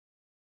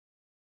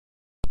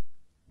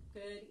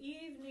Good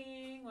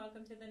evening.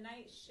 Welcome to the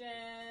night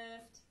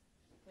shift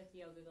with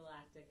Yoga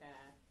Galactica.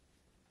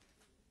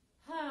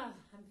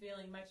 I'm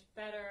feeling much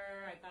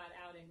better. I got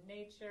out in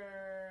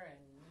nature and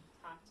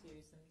talked to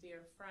some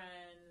dear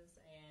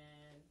friends,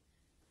 and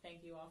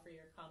thank you all for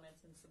your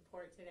comments and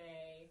support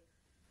today.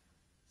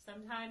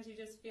 Sometimes you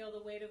just feel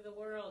the weight of the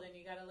world and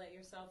you got to let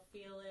yourself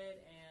feel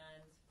it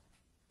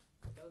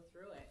and go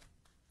through it.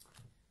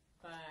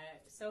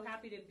 But so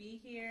happy to be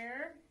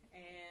here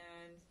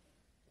and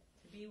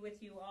to be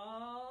with you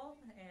all.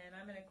 And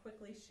I'm going to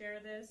quickly share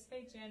this.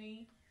 Hey,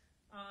 Jenny,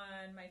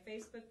 on my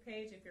Facebook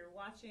page, if you're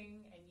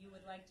watching and you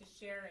would like to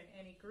share in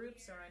any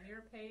groups or on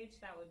your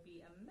page, that would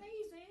be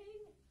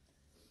amazing.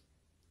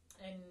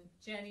 And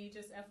Jenny,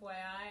 just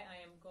FYI, I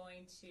am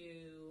going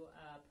to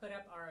put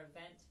up our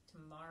event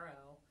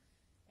tomorrow.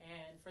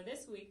 And for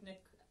this week,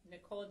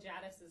 Nicole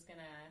Jadis is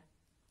going to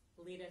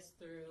lead us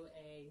through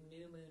a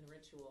new moon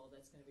ritual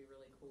that's going to be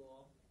really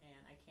cool. And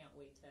I can't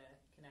wait to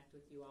connect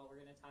with you all.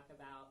 We're going to talk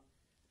about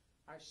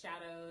our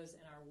shadows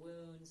and our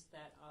wounds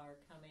that are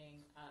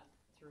coming up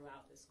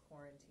throughout this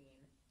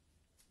quarantine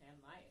and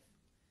life.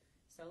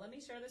 So let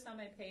me share this on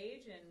my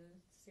page, and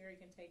Siri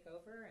can take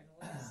over, and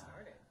we'll get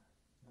started.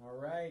 All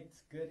right.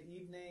 Good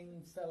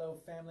evening, fellow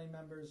family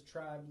members,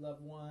 tribe,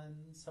 loved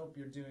ones. Hope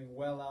you're doing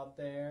well out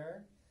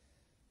there.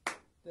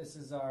 This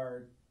is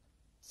our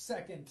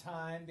second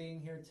time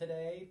being here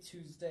today.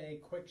 Tuesday,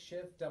 quick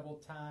shift, double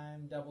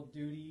time, double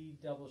duty,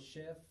 double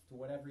shift,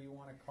 whatever you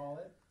want to call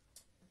it.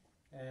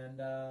 And,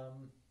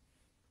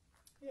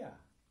 yeah,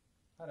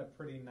 had a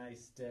pretty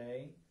nice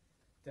day.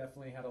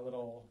 Definitely had a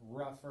little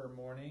rougher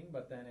morning,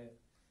 but then it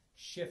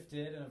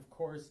shifted. And, of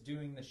course,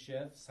 doing the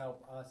shifts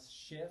help us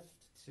shift,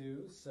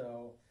 too.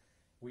 So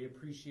we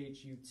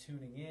appreciate you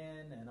tuning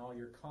in and all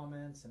your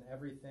comments and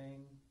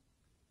everything.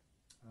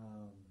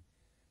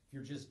 If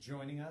you're just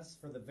joining us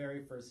for the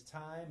very first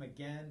time,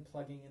 again,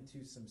 plugging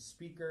into some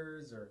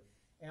speakers or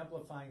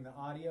amplifying the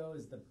audio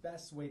is the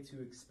best way to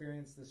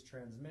experience this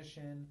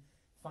transmission.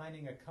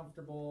 Finding a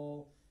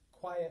comfortable,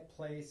 quiet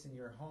place in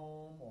your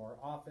home or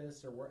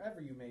office or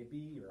wherever you may be,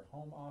 your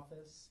home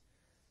office.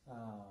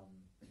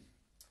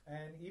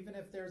 And even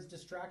if there's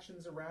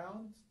distractions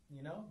around,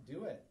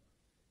 do it.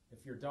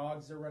 If your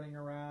dogs are running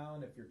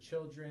around, if your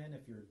children,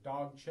 if your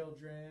dog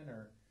children,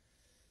 or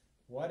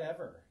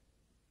whatever,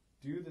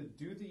 do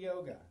the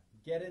yoga.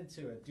 Get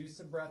into it. Do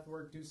some breath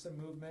work. Do some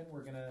movement.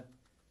 We're going to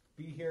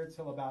be here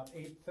till about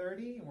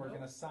 8:30, and we're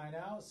going to sign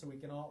out so we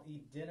can all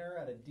eat dinner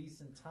at a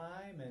decent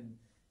time and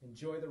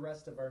enjoy the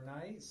rest of our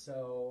night.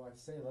 So I'd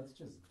say let's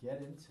just get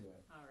into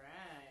it. All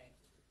right.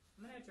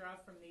 I'm going to draw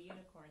from the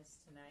unicorns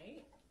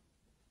tonight.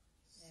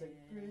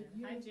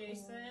 Hi,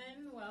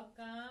 Jason.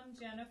 Welcome.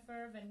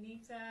 Jennifer,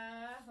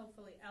 Vanita.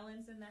 Hopefully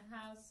Ellen's in the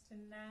house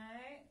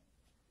tonight.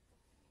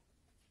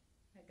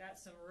 I got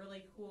some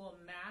really cool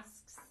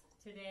masks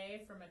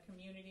today from a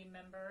community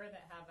member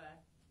that have a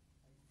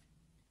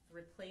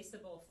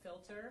replaceable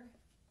filter.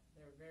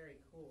 They're very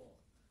cool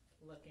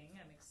looking.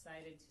 I'm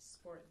excited to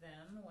sport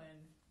them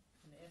when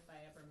and if I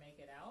ever make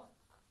it out.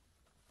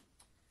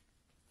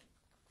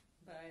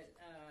 But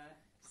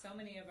so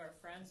many of our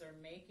friends are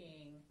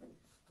making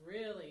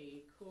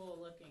really cool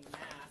looking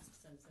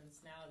masks, and since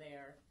now they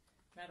are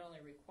not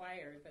only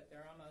required, but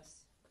they're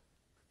almost,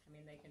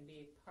 they can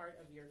be part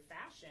of your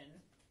fashion.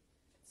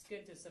 It's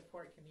good to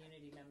support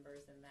community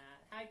members in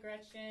that. Hi,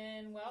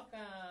 Gretchen.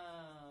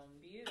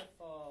 Welcome.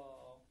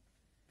 Beautiful.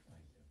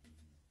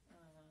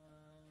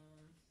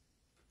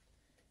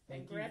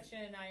 And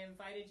Gretchen, I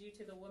invited you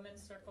to the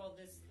Women's Circle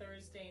this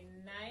Thursday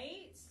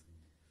night.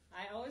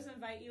 I always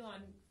invite you on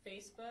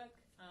Facebook,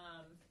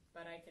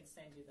 but I can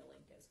send you the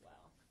link as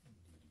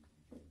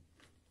well.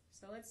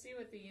 So let's see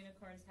what the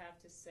unicorns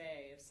have to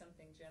say, if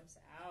something jumps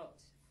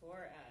out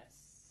for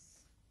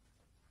us.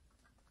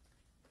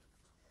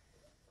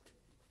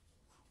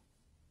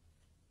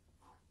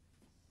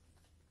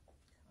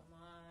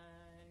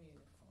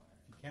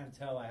 Can't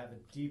tell, I have a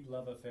deep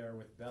love affair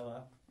with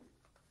Bella.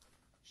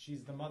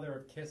 She's the mother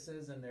of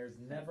kisses, and there's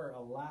never a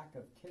lack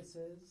of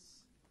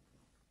kisses.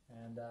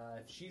 And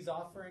if she's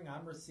offering,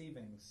 I'm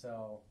receiving.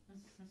 So,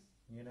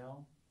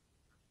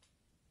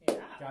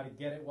 Yeah. Got to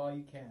get it while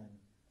you can.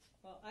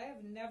 Well, I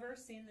have never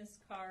seen this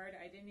card.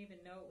 I didn't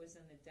even know it was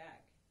in the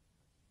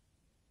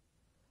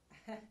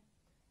deck.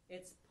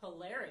 It's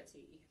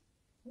polarity.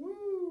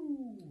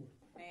 Woo!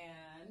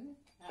 And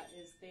that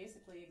is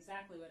basically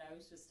exactly what I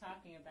was just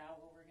talking about,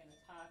 what we're going to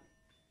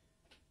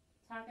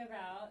talk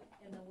about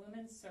in the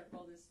Women's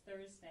Circle this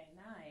Thursday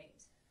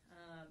night.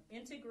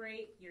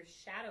 Integrate your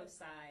shadow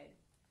side.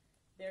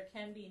 There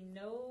can be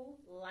no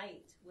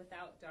light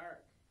without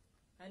dark.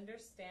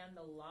 Understand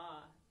the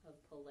law of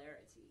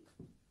polarity.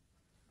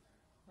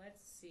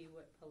 Let's see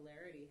what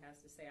polarity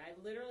has to say. I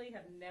literally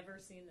have never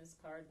seen this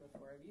card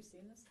before. Have you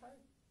seen this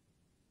card?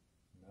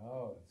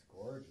 No, it's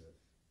gorgeous.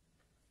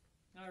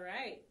 All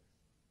right.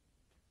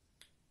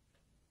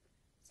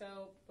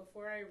 So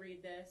before I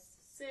read this,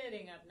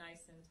 sitting up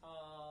nice and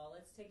tall,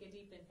 let's take a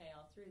deep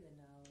inhale through the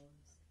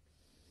nose.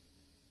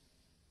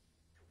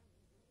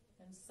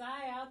 And And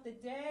sigh out the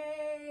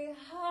day.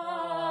 Now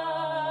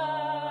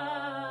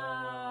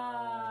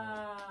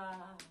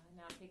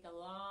take a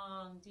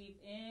long, deep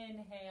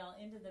inhale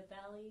into the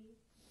belly.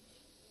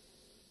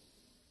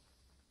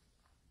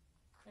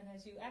 And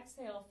as you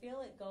exhale,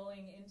 feel it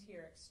going into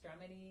your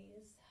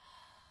extremities,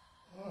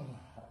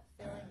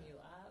 filling you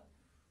up.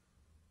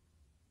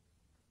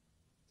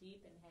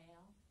 Deep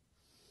inhale.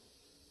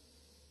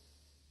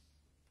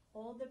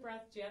 Hold the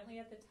breath gently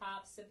at the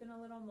top, sipping a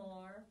little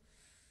more.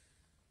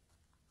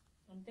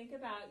 And think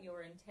about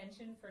your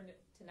intention for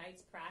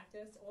tonight's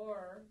practice,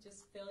 or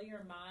just fill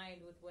your mind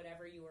with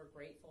whatever you are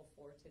grateful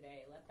for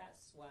today. Let that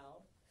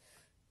swell.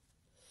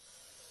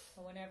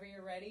 And whenever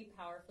you're ready,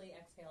 powerfully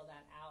exhale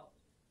that out.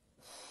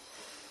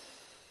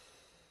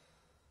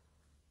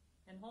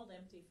 And hold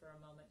empty for a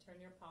moment. Turn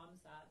your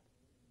palms up.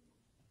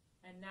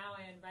 And now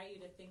I invite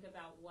you to think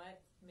about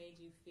what made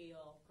you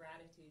feel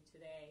gratitude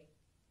today.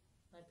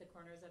 Let the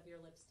corners of your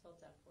lips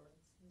tilt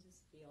upwards and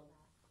just feel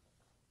that.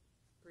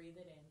 Breathe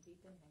it in.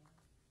 Deep inhale.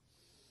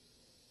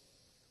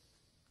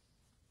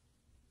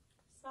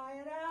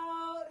 Sigh it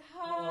out.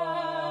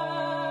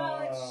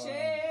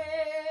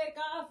 Shake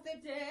off the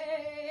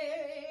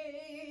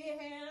day.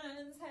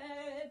 Hands,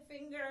 head,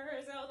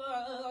 fingers,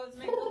 elbows.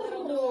 Make a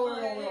little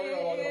noise.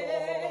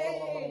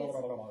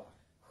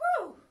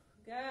 Whew.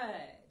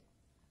 Good.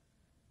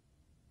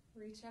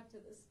 Reach up to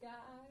the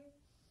sky.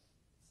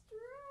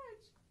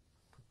 Stretch.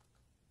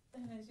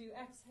 And as you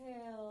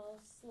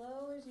exhale,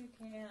 slow as you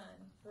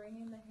can,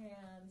 bringing the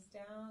hands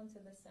down to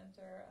the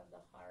center of the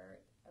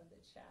heart of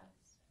the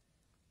chest.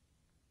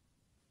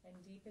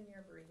 And deepen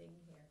your breathing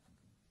here.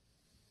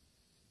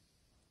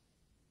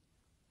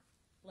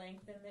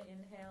 Lengthen the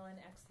inhale and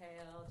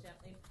exhale.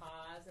 Gently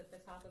pause at the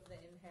top of the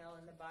inhale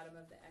and the bottom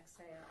of the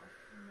exhale.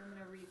 And I'm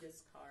going to read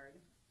this card.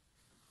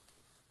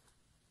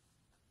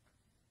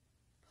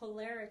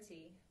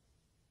 Polarity.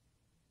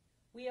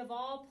 We have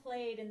all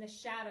played in the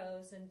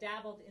shadows and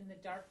dabbled in the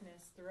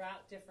darkness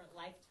throughout different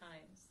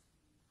lifetimes.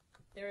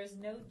 There is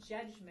no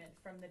judgment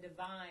from the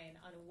divine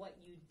on what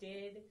you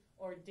did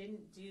or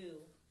didn't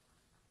do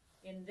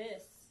in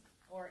this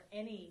or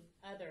any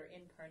other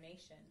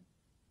incarnation.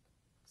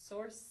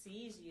 Source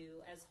sees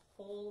you as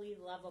wholly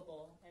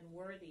lovable and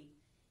worthy,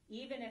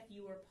 even if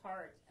you were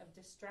part of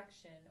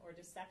destruction or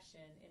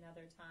deception in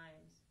other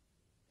times.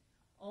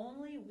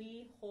 Only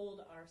we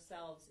hold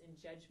ourselves in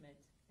judgment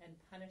and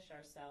punish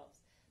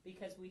ourselves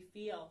because we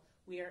feel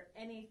we are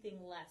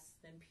anything less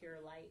than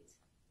pure light.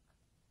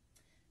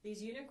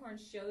 These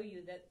unicorns show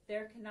you that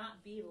there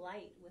cannot be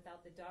light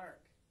without the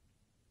dark.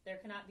 There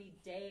cannot be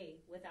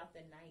day without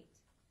the night.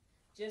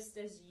 Just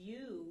as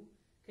you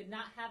could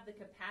not have the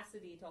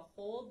capacity to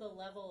hold the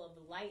level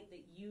of light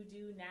that you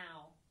do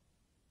now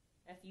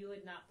if you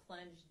had not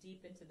plunged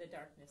deep into the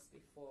darkness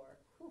before.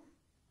 Whew.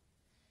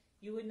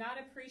 You would not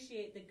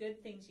appreciate the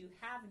good things you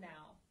have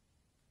now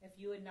if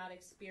you had not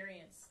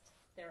experienced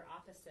their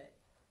opposite.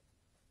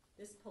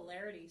 This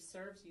polarity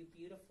serves you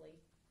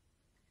beautifully.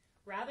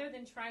 Rather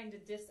than trying to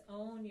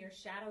disown your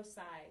shadow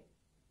side,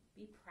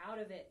 be proud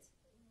of it,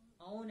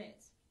 own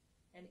it,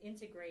 and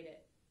integrate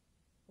it.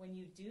 When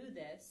you do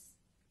this,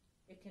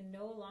 it can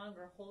no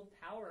longer hold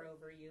power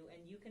over you,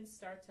 and you can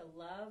start to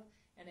love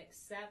and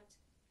accept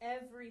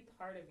every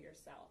part of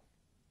yourself.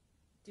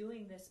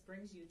 Doing this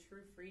brings you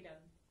true freedom.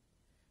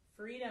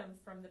 Freedom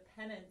from the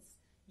penance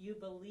you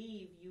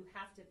believe you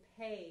have to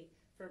pay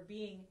for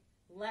being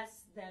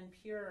less than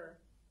pure.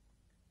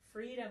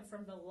 Freedom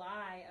from the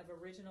lie of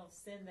original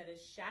sin that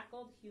has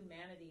shackled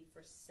humanity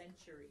for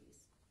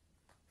centuries.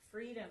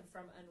 Freedom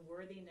from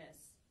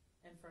unworthiness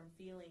and from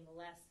feeling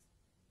less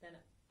than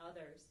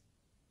others.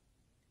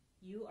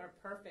 You are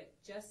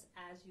perfect just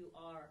as you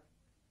are,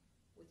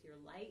 with your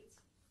light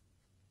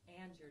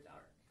and your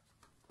dark.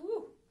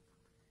 Whew.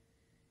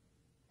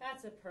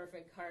 That's a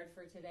perfect card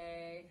for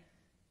today.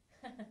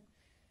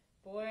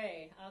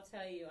 Boy, I'll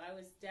tell you, I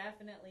was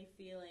definitely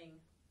feeling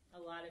a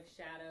lot of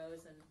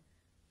shadows, and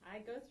I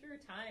go through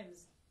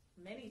times,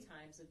 many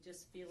times, of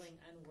just feeling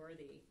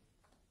unworthy.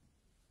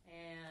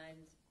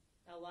 And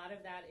a lot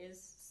of that is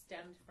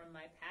stemmed from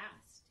my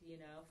past, you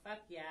know.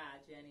 Fuck yeah,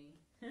 Jenny.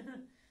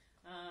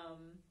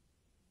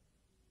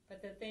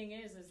 But the thing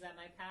is that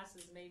my past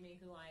has made me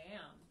who I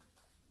am.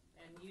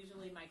 And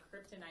usually my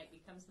kryptonite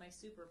becomes my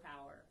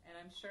superpower. And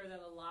I'm sure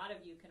that a lot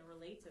of you can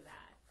relate to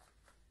that.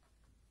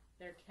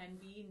 There can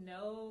be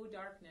no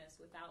darkness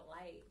without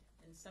light.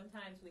 And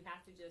sometimes we have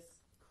to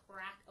just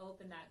crack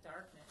open that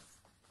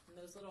darkness. And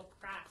those little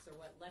cracks are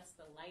what lets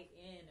the light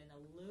in and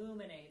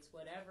illuminates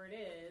whatever it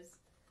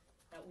is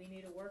that we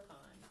need to work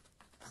on.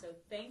 So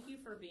thank you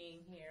for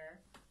being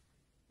here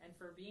and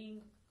for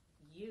being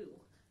you.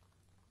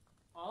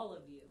 All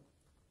of you.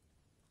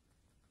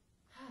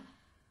 Yeah,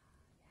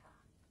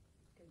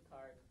 good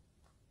card.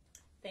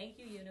 Thank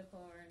you,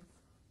 unicorns.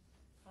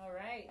 All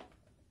right,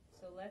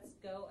 so let's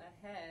go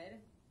ahead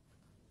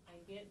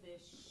and get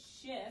this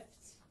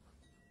shift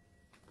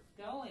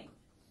going.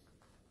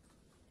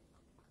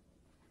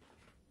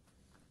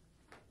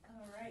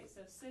 All right,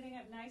 so sitting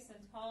up nice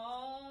and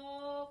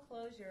tall,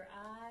 close your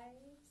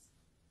eyes.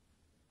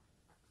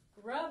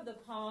 Rub the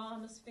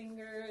palms,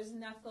 fingers,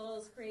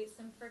 knuckles, create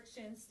some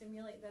friction,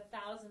 stimulate the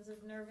thousands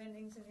of nerve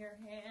endings in your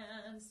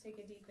hands. Take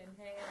a deep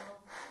inhale.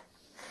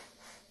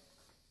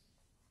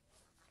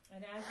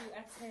 And as you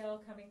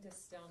exhale, coming to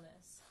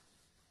stillness.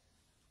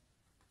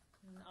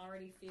 And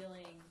already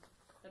feeling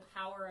the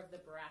power of the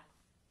breath,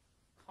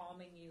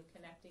 calming you,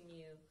 connecting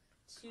you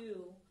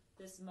to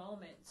this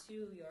moment,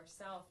 to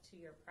yourself, to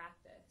your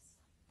practice.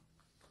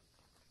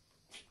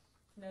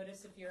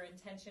 Notice if your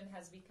intention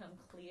has become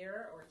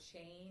clear or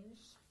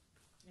changed,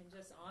 and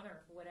just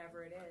honor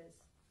whatever it is.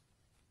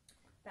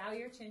 Bow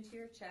your chin to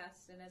your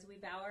chest, and as we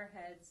bow our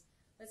heads,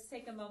 let's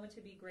take a moment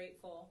to be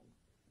grateful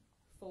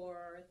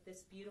for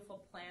this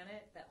beautiful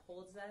planet that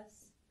holds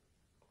us,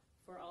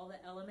 for all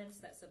the elements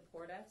that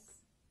support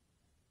us,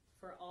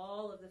 for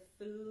all of the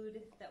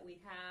food that we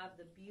have,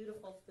 the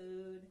beautiful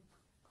food,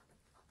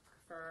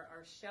 for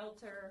our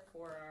shelter,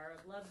 for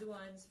our loved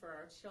ones, for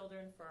our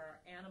children, for our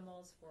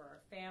animals, for our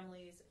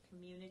families,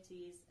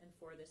 communities, and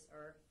for this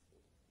earth.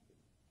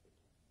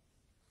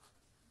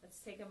 Let's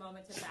take a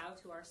moment to bow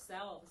to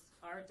ourselves,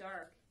 our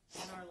dark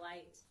and our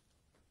light.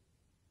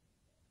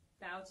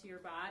 Bow to your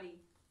body,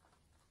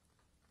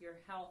 your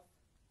health,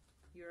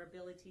 your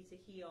ability to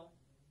heal.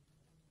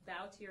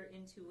 Bow to your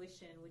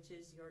intuition, which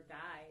is your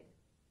guide,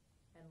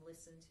 and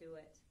listen to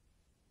it.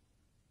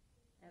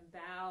 And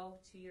bow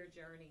to your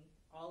journey.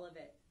 All of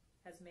it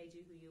has made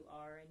you who you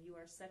are, and you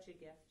are such a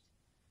gift.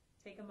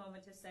 Take a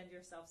moment to send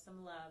yourself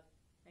some love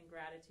and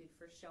gratitude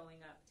for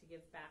showing up to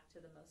give back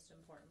to the most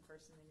important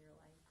person in your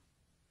life.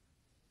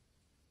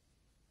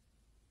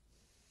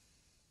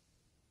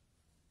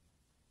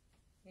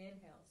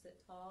 Inhale,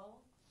 sit tall.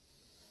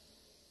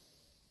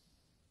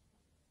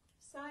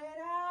 Sigh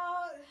it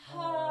out.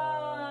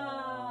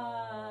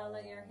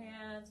 Let your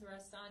hands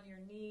rest on your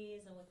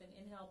knees, and with an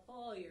inhale,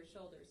 pull your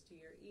shoulders to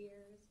your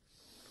ears.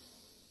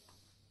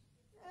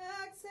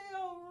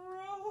 Exhale,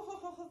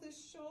 roll the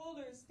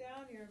shoulders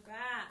down your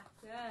back.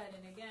 Good.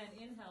 And again,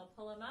 inhale,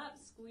 pull them up,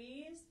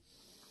 squeeze.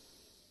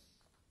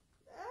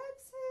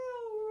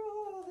 Exhale,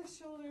 roll the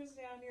shoulders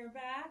down your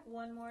back.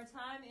 One more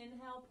time.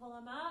 Inhale, pull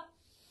them up.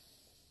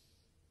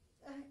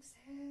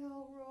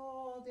 Exhale,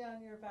 roll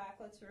down your back.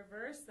 Let's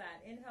reverse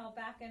that. Inhale,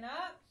 back and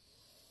up.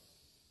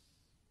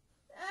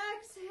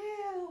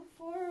 Exhale,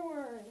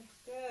 forward.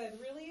 Good.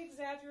 Really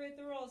exaggerate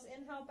the rolls.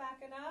 Inhale,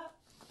 back and up.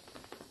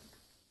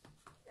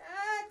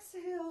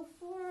 Exhale,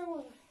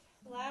 forward.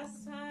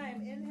 Last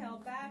time.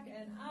 Inhale, back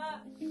and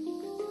up.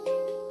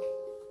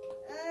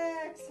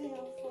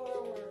 Exhale,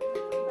 forward.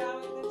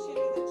 Bowing the chin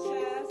to the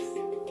chest.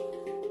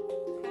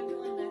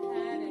 Pendulum the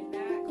head and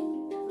back.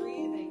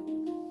 Breathing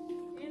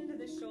into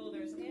the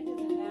shoulders, into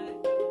the neck.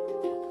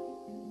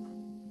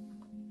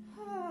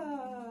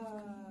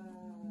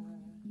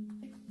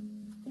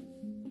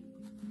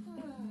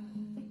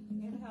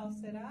 Inhale,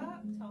 sit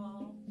up,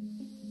 tall.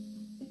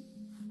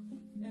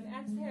 And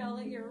exhale,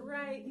 let your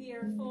right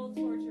ear fold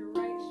towards your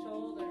right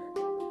shoulder.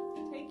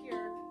 Take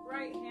your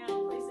right hand,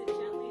 place it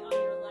gently on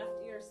your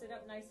left ear. Sit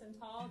up nice and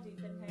tall,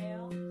 deep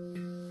inhale.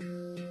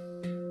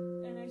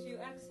 And as you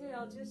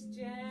exhale, just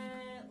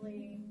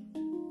gently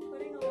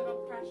putting a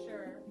little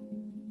pressure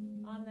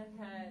on the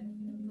head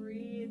and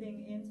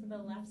breathing into the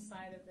left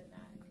side of the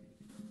neck.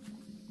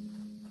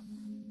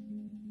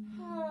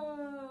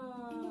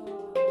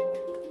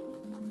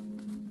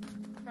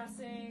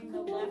 Pressing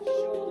the left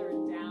shoulder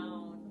down.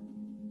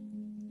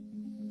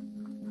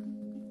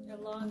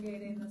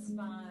 Elongating the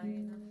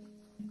spine,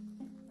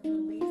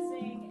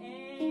 releasing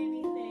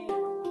anything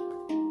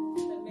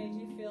that made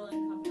you feel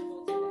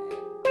uncomfortable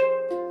today.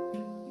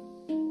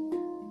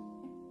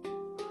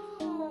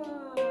 Good.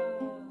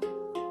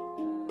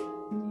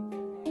 Deep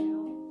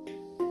inhale.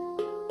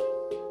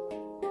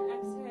 And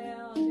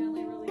exhale,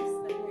 gently release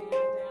the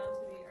hand down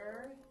to the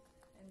earth.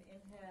 And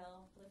inhale,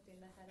 lifting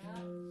the head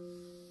up.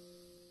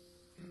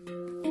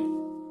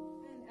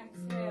 And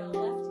exhale,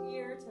 left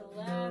ear to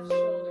left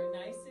shoulder,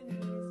 nice and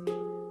easy.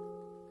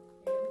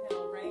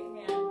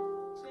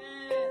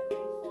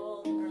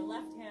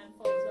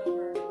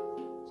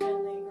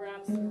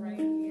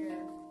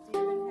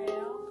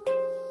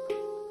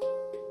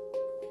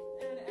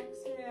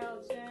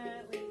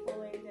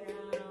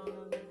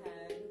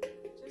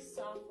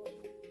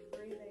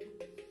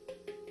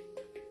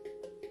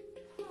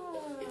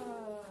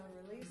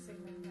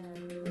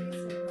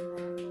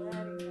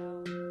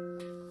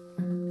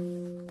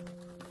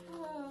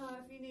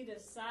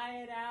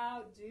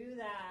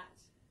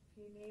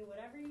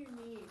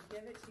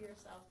 To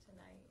yourself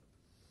tonight.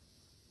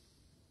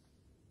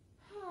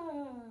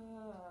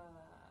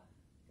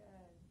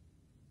 Good.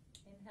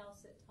 Inhale,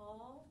 sit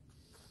tall.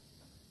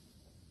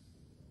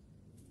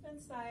 And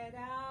sigh it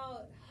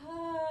out.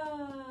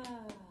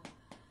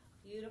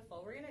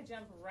 Beautiful. We're going to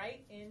jump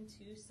right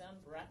into some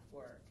breath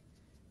work.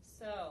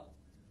 So,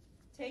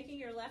 taking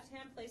your left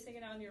hand, placing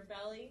it on your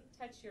belly,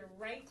 touch your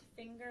right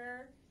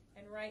finger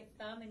and right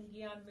thumb in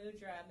Gyan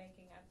Mudra,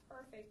 making a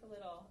perfect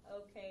little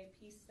okay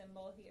peace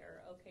symbol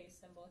here, okay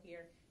symbol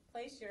here.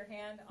 Place your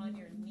hand on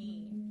your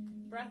knee.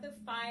 Breath of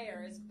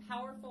fire is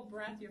powerful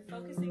breath. You're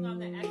focusing on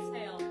the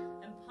exhale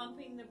and pumping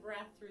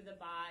the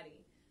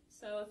body.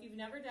 So if you've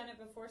never done it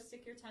before,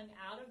 stick your tongue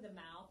out of the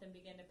mouth and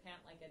begin to pant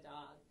like a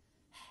dog.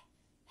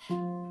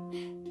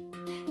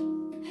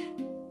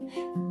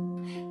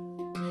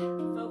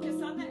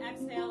 Focus on the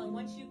exhale, and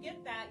once you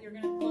get that, you're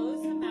going to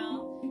close the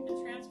mouth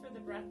and transfer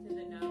the breath to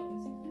the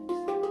nose.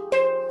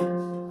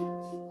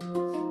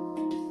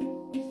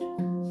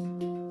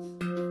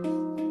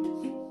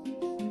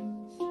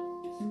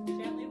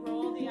 Gently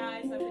roll the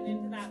eyes up and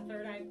into that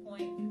third eye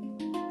point.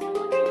 And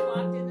once you're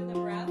locked into the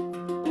breath,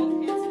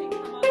 both hands may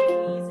come on your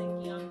knees in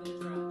Gyan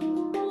Mudra.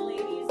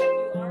 Ladies,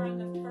 if you are on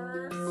the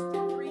first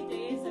 3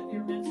 days of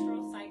your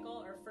menstrual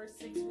cycle or first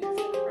 6 weeks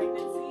of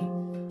pregnancy,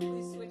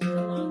 please switch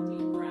to long,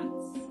 deep breaths.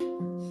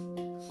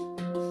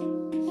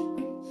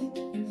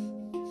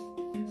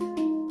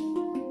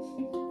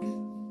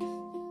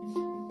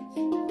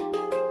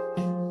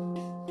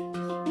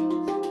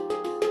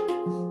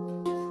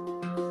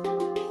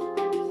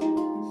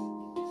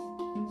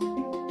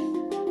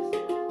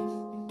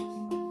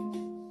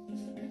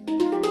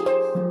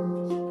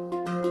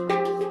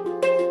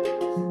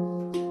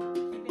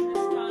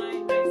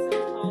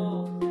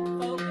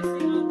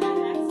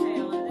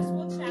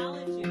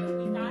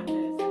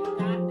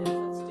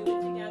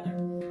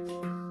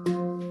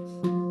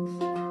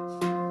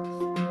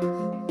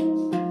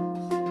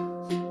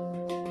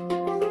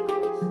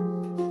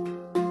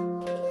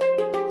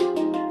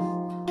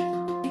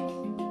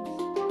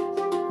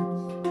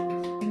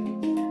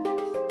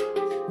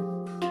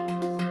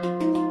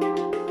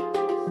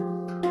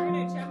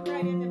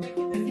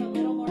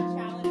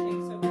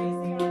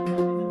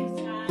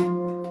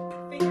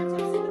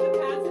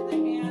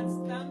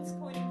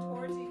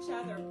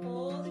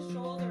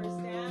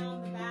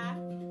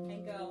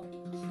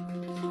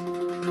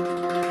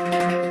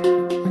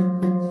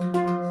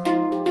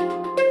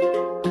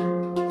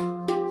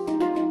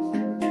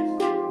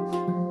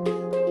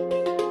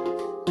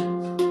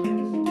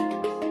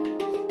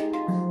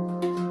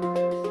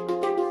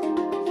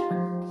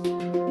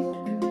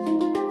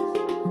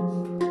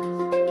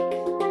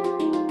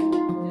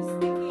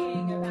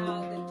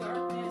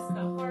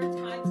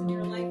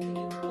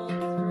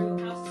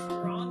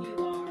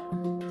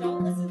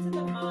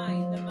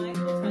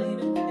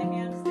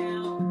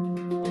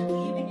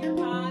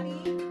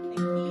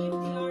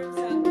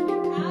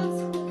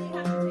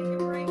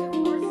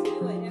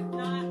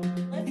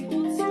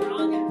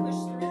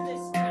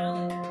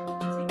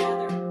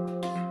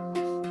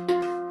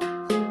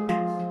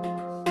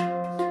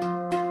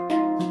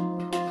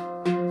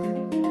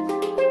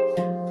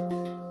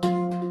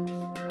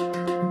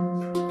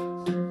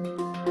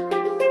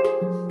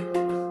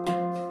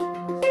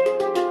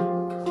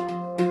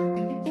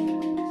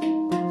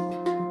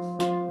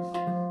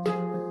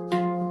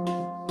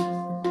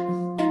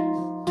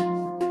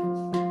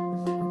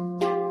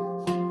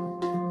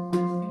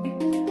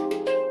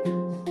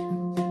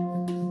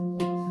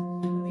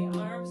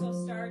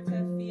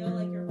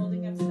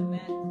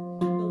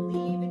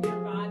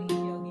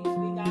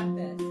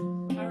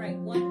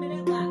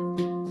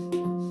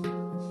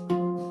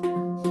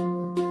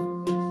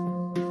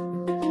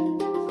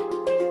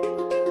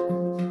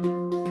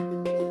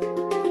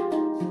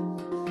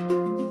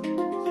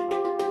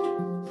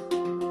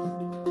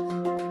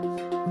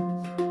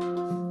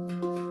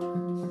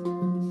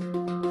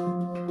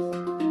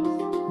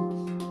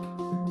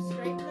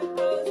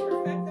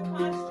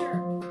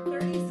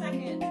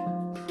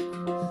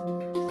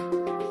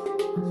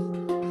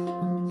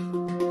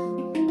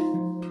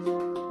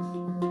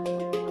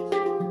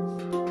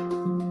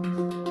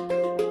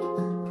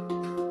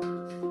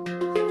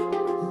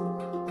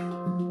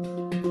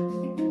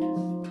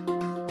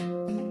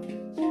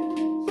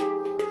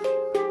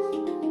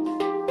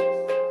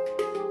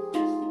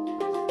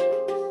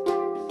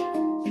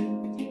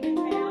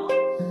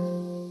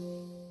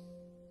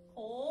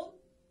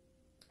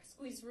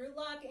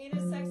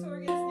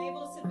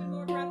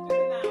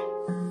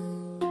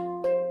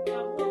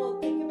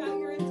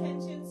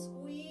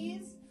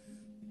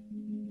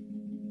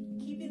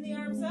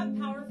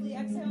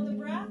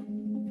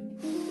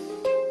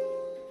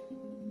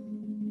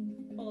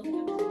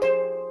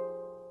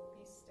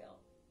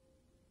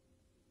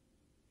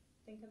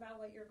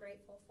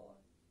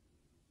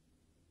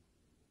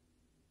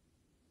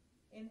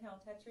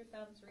 Inhale, touch your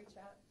thumbs, reach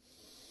out.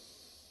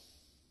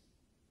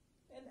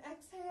 And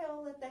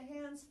exhale, let the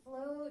hands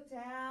float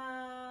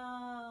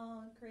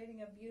down,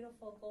 creating a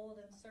beautiful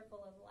golden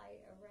circle of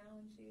light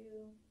around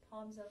you.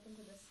 Palms open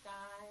to the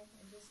sky,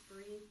 and just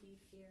breathe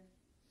deep here.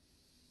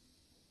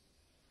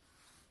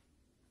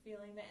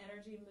 Feeling the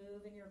energy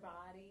move in your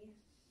body.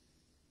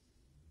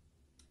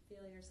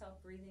 Feel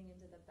yourself breathing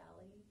into the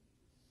belly.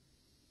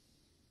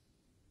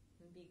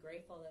 And be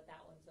grateful that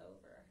that one's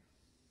over.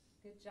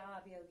 Good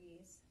job,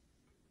 yogis.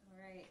 All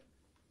right.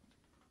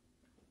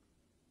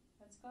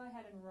 Let's go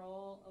ahead and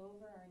roll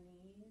over our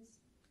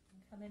knees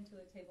and come into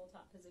a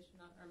tabletop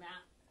position on our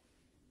mat.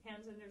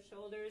 Hands under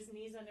shoulders,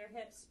 knees under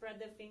hips. Spread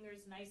the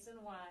fingers nice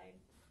and wide.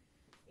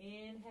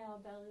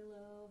 Inhale, belly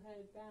low,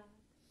 head back.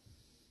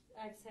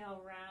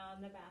 Exhale,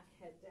 round the back,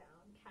 head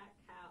down.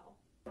 Cat-cow.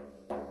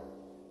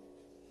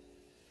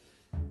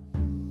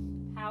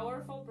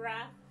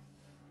 breath.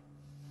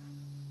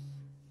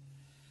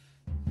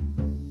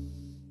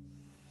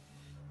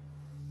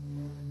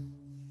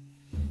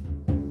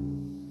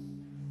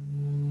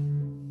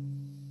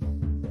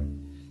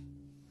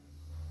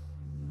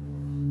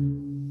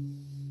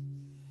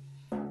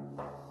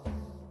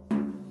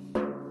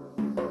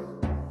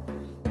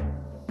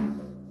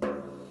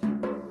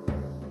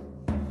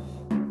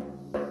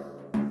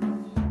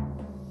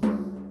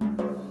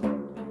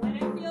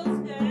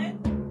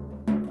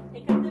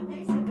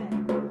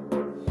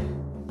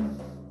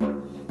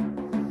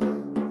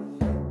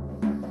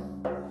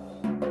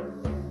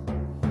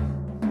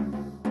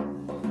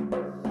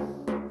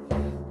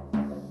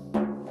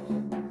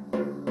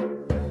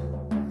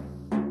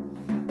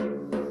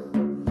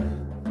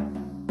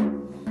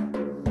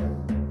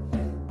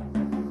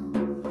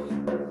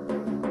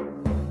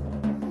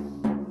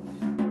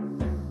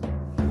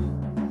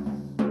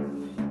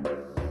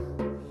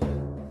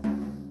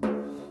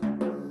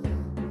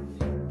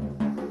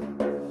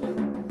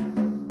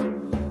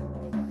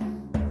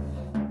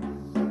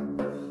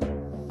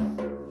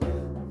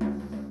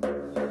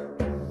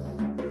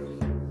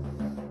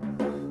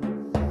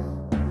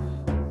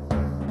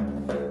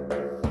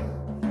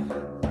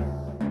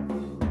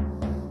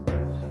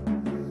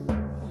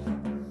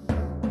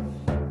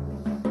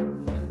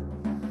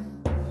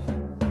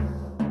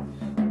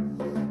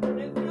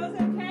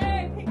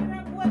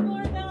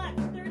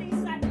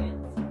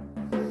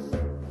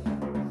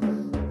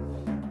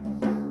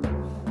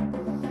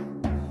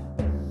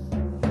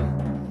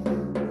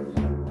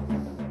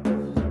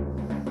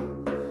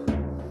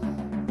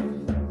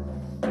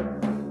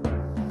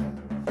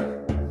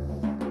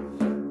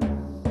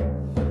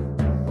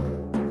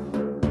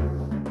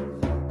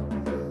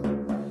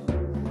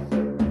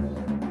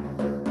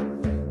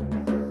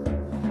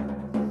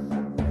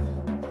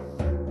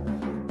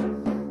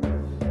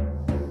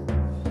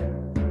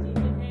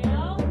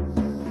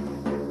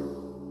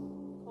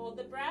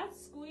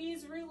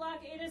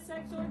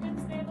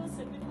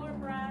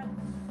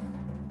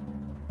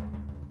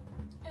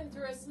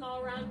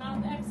 Small round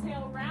mouth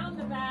exhale, round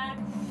the back.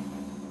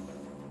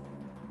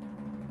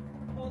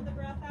 Hold the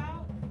breath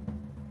out.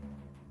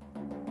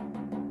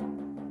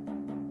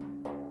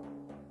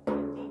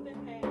 Deep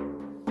inhale.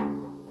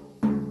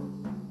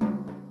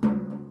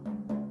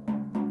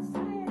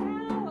 Sigh it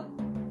out.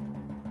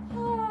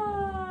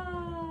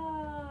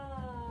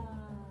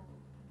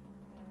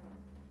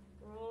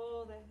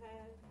 Roll the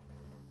head.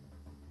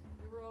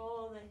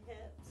 Roll the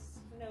hips.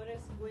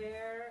 Notice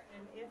where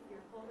and if you're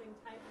holding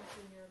tightness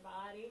in your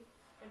body.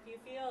 If you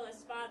feel a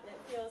spot that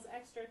feels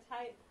extra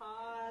tight,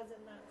 pause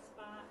in that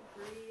spot,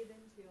 breathe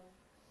into it.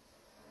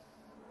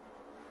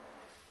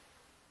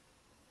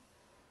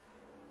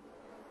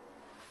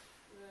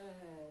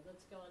 Good.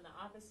 Let's go in the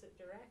opposite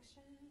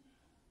direction.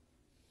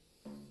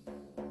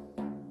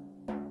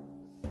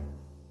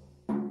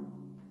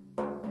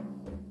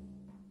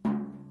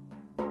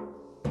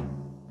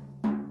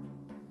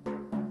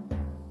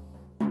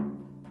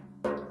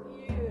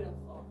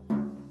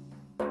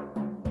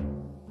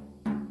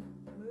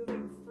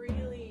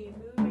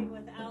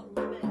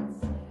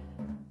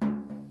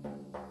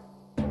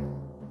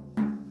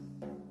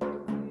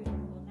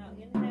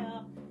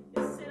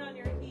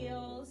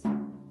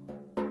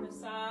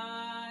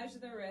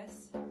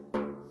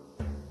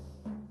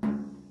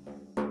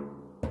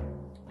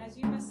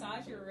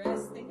 Massage your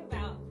wrists. Think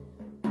about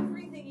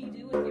everything you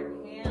do with your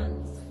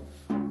hands.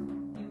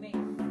 You make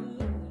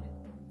food.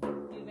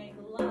 You make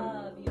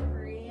love. You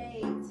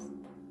create.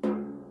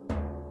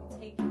 You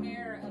take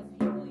care of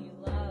people you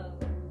love.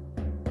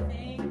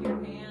 Thank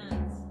your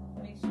hands.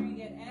 Make sure you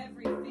get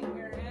every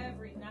finger,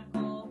 every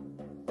knuckle.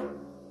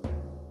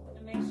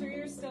 And make sure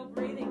you're still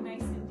breathing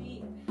nice and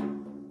deep.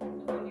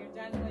 And when you're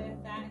done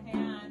with that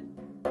hand,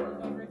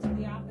 move over to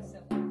the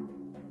opposite one.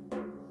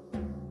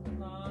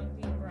 Long,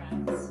 deep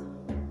breaths.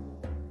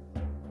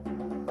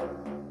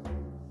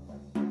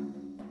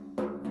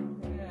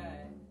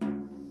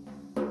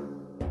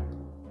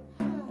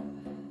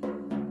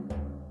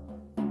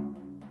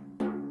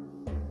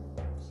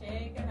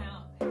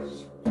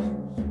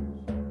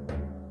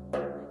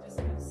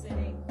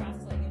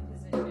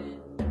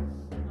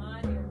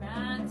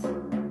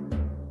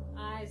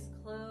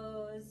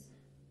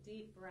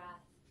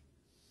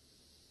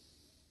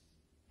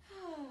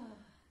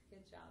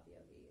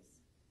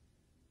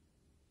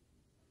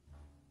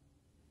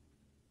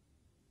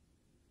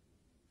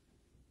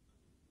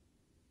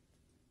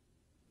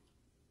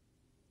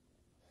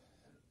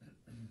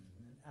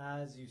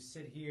 As you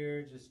sit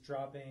here, just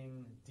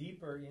dropping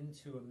deeper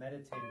into a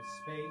meditative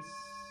space,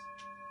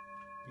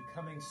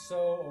 becoming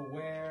so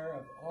aware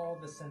of all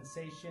the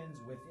sensations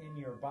within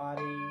your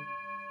body,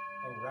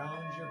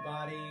 around your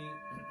body,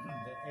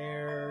 the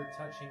air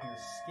touching your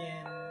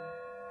skin,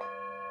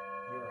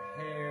 your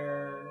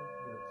hair,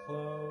 your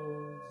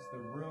clothes, the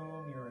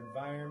room, your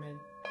environment.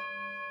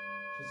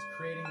 Just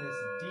creating this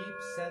deep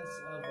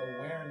sense of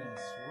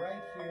awareness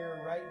right here,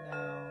 right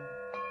now.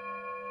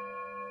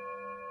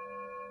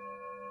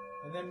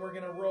 And then we're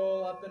going to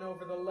roll up and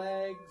over the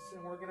legs,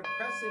 and we're going to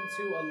press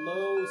into a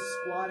low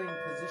squatting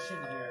position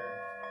here.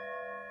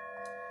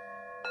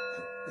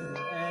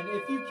 And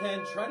if you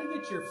can, try to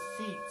get your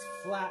feet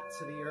flat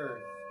to the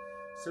earth.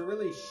 So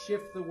really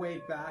shift the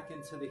weight back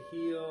into the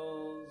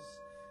heels.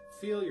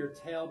 Feel your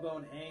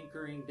tailbone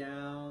anchoring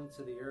down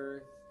to the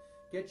earth.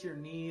 Get your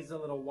knees a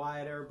little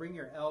wider. Bring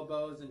your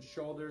elbows and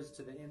shoulders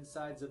to the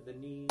insides of the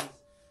knees.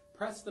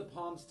 Press the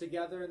palms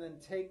together and then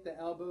take the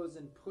elbows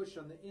and push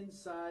on the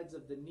insides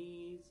of the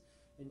knees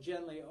and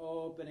gently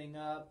opening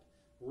up.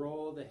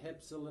 Roll the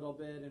hips a little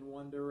bit in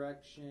one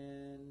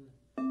direction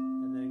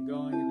and then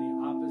going in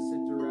the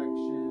opposite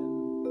direction.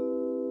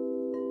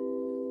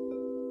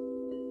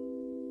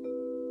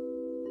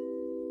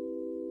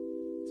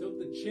 Tilt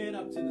the chin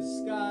up to the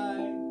sky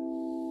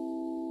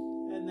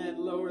and then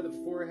lower the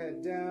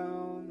forehead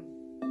down.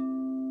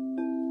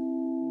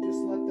 And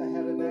just let the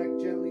head and neck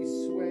gently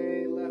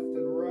sway left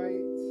and right.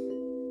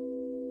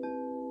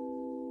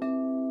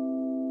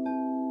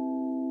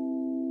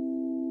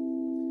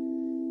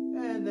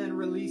 And then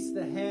release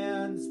the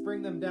hands,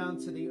 bring them down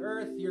to the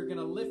earth. You're going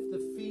to lift the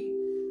feet,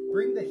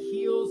 bring the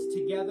heels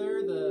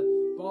together. The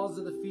balls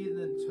of the feet and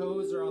the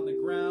toes are on the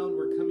ground.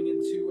 We're coming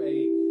into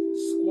a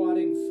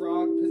squatting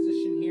frog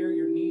position here.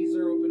 Your knees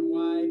are open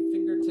wide.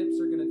 Fingertips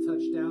are going to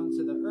touch down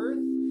to the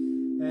earth.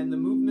 And the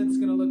movement's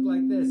going to look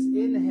like this.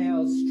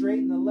 Inhale,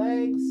 straighten the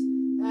legs.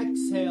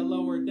 Exhale,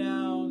 lower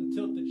down.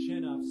 Tilt the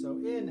chin up. So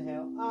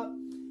inhale, up.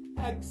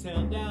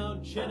 Exhale,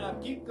 down. Chin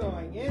up. Keep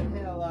going.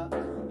 Inhale, up.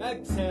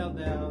 Exhale,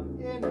 down.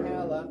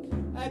 Inhale, up.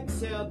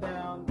 Exhale,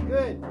 down.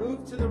 Good.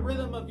 Move to the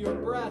rhythm of your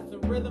breath, the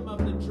rhythm of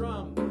the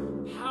drum.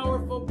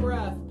 Powerful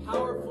breath,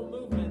 powerful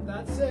movement.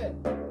 That's it.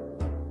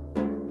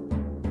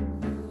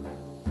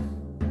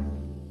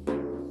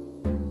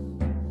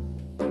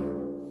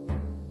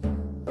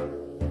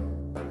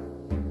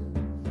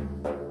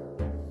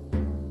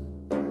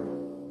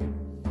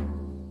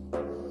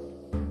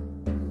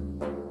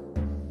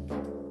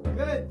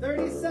 Good.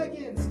 30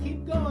 seconds.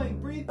 Keep going.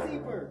 Breathe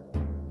deeper.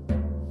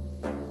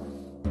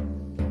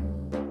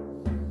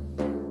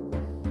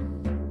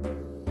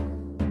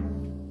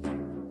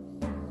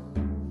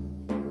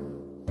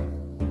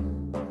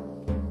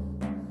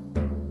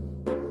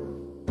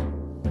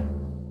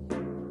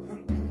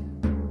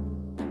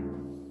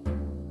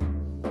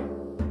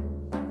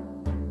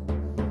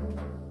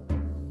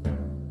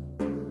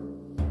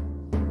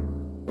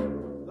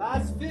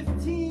 Last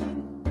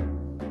 15.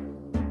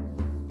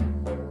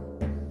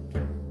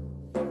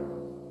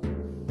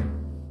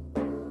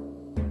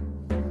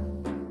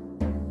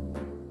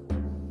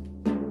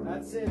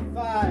 That's it.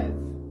 5,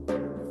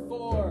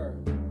 4,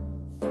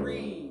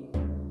 3,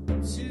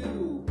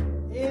 2.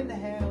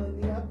 Inhale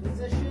in the up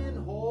position.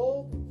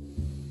 Hold.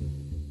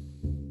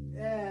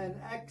 And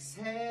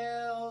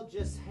exhale.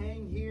 Just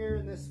hang here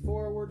in this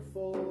forward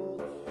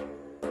fold.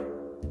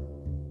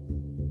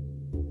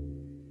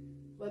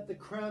 Let the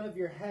crown of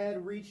your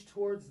head reach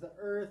towards the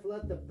earth.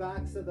 Let the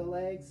backs of the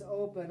legs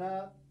open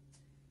up.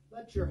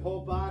 Let your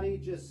whole body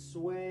just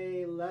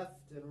sway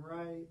left and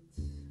right.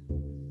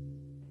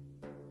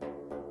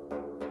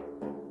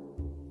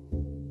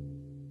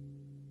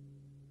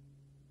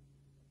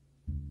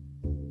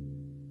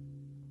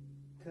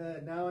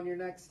 Good. Now on your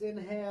next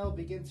inhale,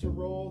 begin to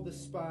roll the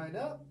spine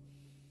up.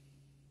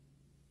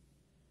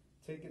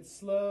 Take it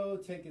slow,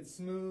 take it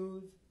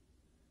smooth.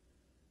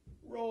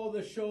 Roll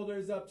the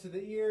shoulders up to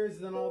the ears,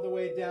 then all the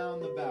way down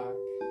the back.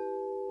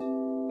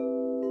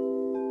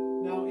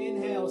 Now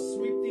inhale,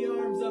 sweep the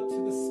arms up to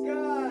the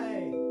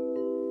sky.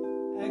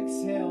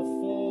 Exhale,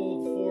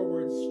 fold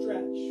forward,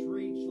 stretch,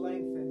 reach,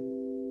 lengthen.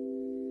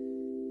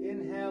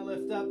 Inhale,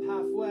 lift up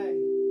halfway.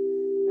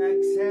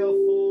 Exhale,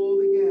 fold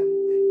again.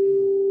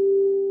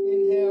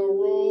 Inhale,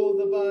 roll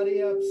the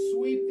body up,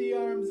 sweep the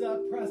arms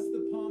up, press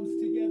the palms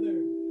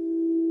together.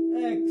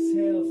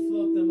 Exhale,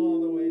 float them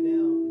all the way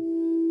down.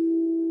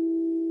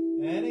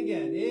 And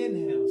again,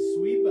 inhale,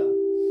 sweep up.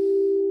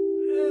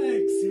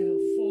 Exhale,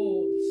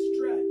 fold,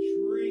 stretch,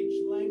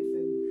 reach,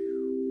 lengthen.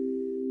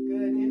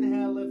 Good,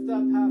 inhale, lift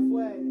up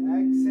halfway.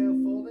 Exhale,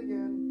 fold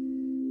again.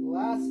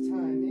 Last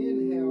time,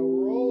 inhale,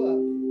 roll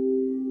up.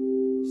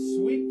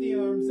 Sweep the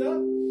arms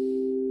up.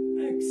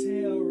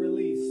 Exhale,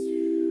 release.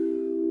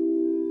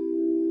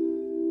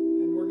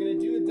 And we're going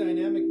to do a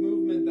dynamic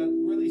movement that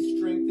really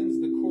strengthens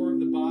the core of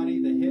the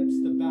body, the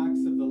hips, the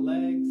backs of the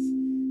legs.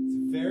 It's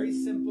very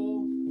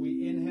simple.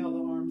 We inhale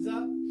the arms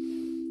up.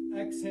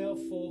 Exhale,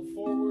 fold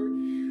forward.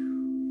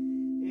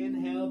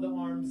 Inhale the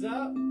arms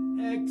up.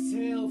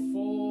 Exhale,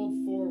 fold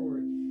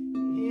forward.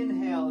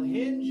 Inhale,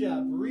 hinge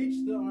up.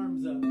 Reach the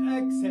arms up.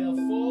 Exhale,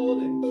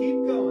 fold and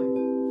keep going.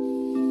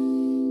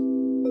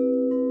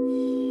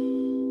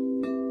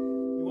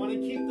 You want to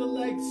keep the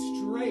legs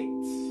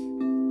straight.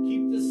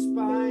 Keep the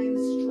spine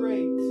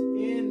straight.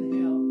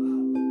 Inhale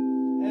up.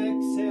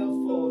 Exhale,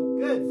 fold.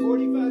 Good.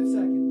 45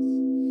 seconds.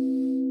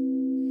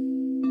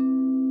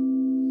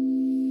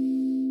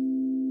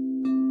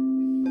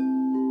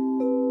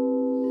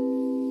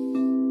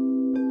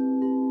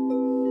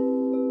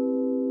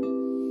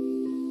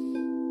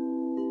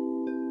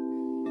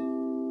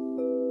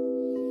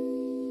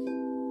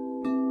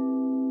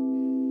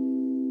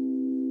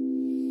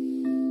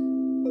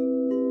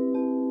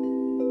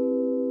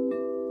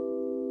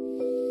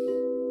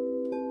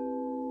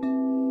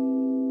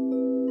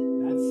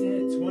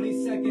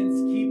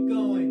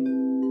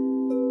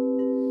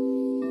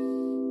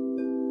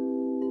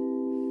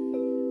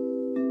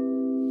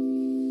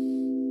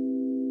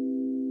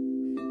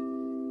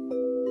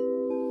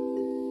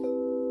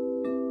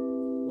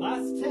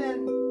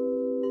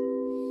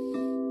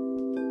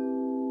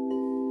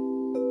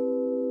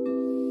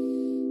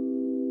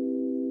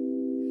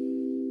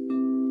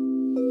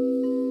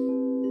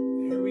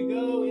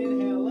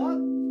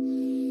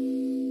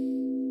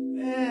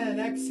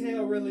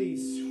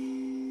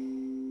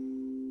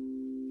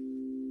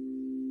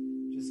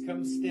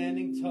 come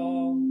standing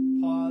tall.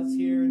 Pause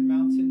here in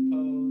mountain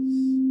pose.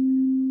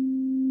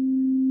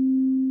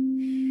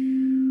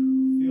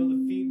 Feel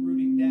the feet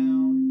rooting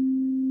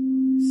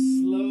down.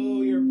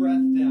 Slow your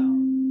breath down.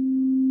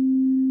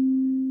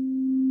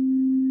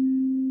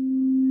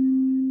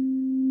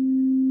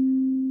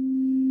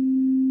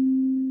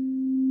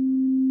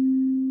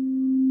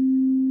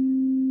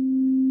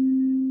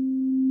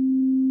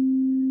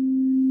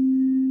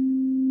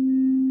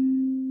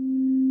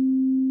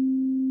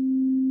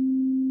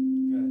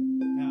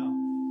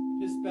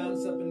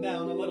 Bounce up and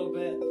down a little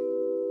bit.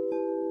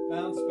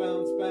 Bounce,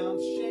 bounce,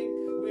 bounce, shake,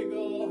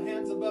 wiggle,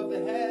 hands above the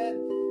head.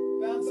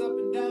 Bounce up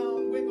and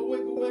down, wiggle,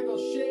 wiggle, wiggle,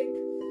 shake.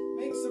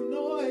 Make some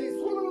noise.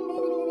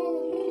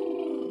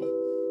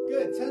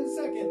 Good, 10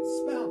 seconds.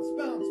 Bounce,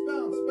 bounce,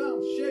 bounce,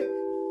 bounce, shake,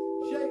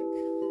 shake.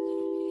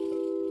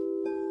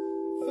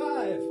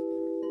 5.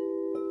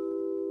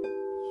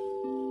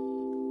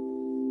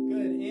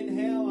 Good,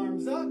 inhale,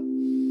 arms up.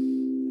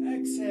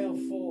 Exhale,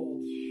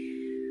 fold.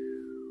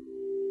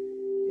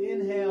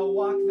 Inhale,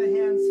 walk the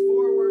hands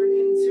forward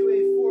into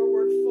a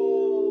forward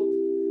fold.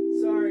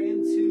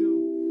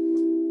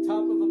 Into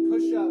top of a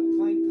push-up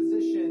plank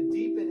position.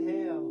 Deep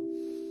inhale.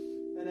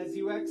 And as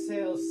you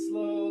exhale,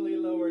 slowly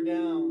lower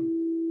down.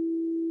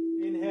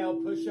 Inhale,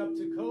 push up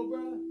to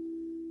cobra.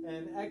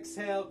 And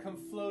exhale, come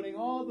floating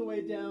all the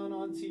way down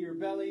onto your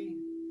belly.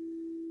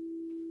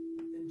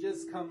 And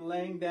just come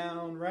laying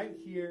down right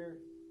here.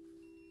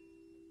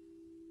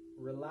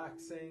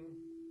 Relaxing.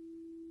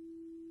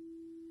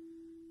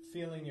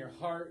 Feeling your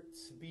heart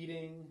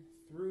beating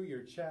through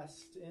your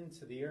chest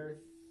into the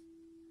earth.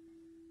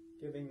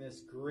 Giving this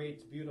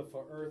great,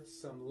 beautiful earth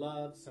some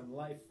love, some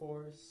life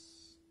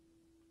force.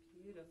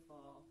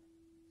 Beautiful.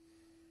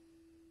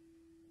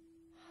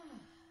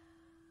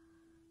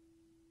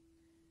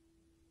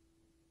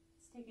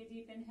 Let's take a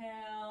deep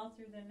inhale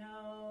through the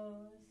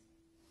nose.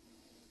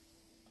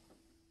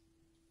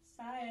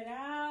 Sigh it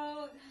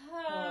out.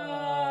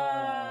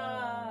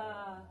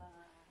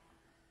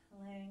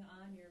 Laying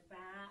on your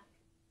back.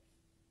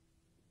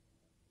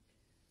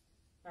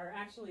 Or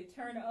actually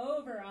turn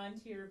over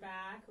onto your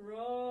back.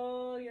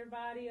 Roll your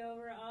body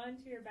over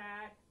onto your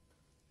back.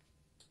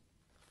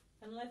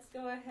 And let's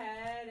go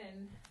ahead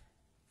and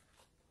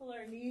pull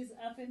our knees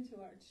up into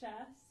our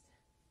chest.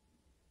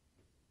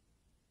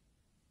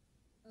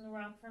 And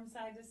rock from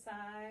side to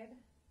side.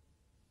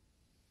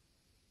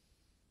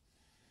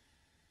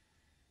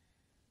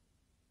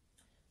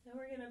 Then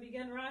we're going to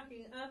begin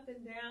rocking up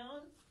and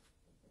down.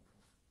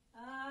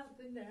 Up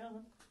and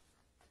down.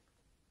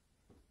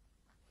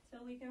 So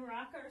we can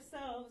rock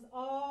ourselves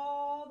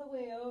all the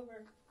way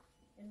over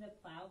into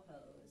plow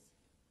pose.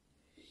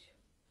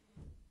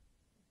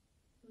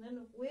 And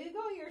then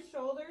wiggle your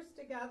shoulders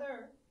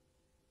together.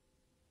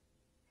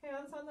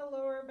 Hands on the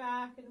lower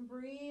back and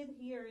breathe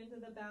here into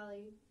the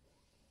belly.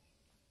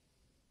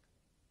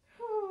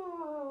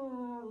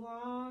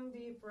 Long,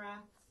 deep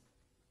breaths.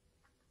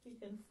 You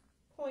can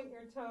point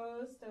your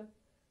toes to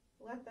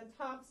let the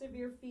tops of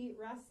your feet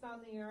rest on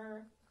the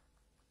earth.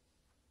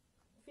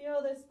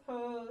 Feel this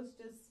pose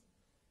just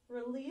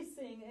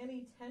releasing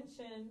any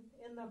tension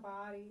in the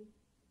body.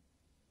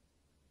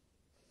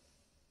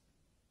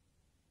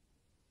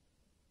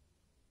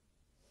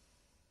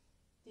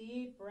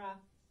 Deep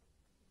breath.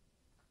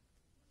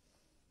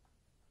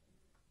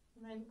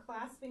 And then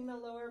clasping the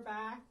lower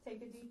back,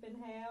 take a deep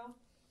inhale.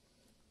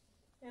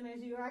 And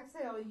as you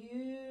exhale,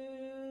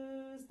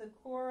 use the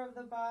core of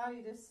the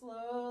body to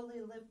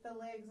slowly lift the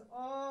legs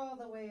all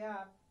the way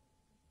up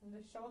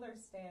into shoulder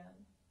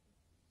stand.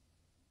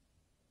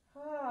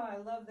 Oh, I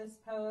love this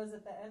pose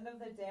at the end of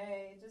the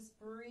day. Just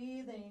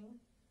breathing,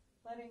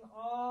 letting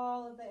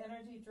all of the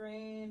energy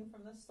drain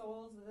from the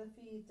soles of the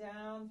feet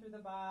down through the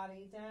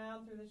body,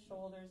 down through the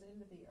shoulders,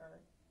 into the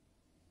earth.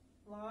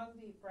 Long,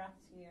 deep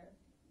breaths here.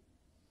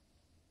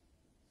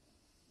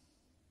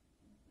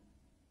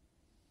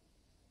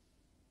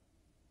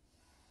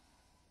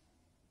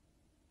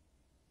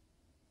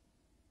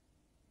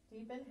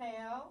 Deep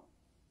inhale.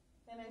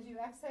 And as you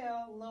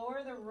exhale,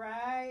 lower the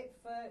right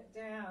foot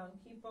down.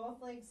 Keep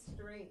both legs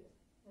straight.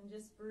 And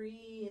just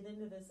breathe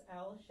into this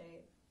L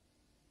shape.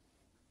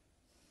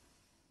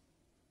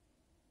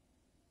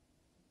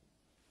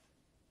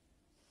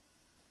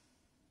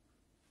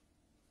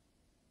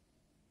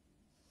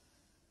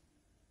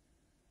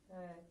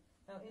 Good.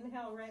 Now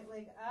inhale, right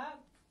leg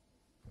up.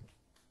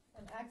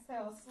 And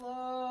exhale,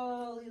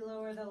 slowly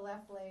lower the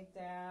left leg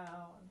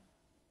down.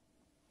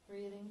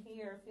 Breathing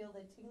here, feel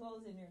the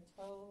tingles in your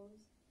toes.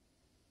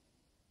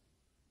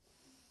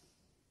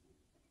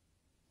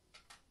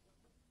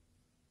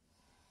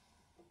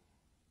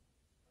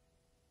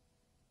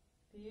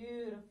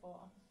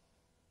 Beautiful.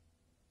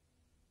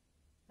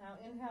 Now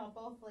inhale,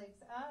 both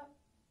legs up.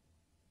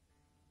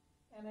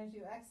 And as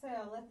you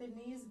exhale, let the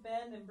knees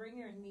bend and bring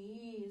your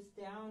knees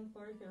down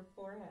towards your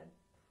forehead.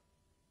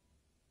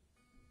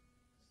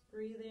 Just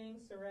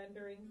breathing,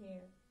 surrendering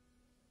here.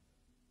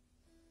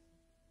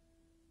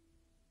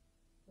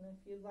 And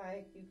if you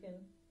like, you can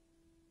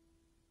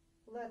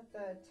let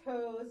the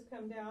toes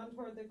come down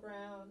toward the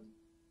ground.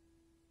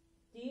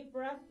 Deep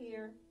breath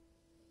here.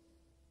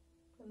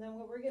 And then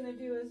what we're going to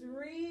do is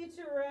reach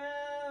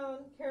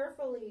around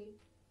carefully.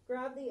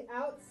 Grab the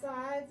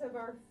outsides of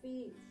our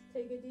feet.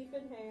 Take a deep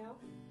inhale.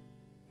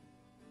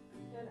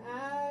 And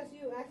as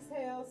you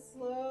exhale,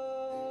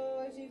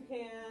 slow as you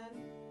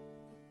can,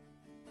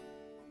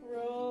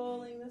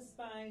 rolling the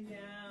spine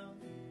down.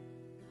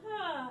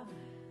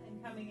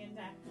 And coming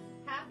into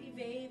happy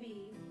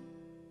baby.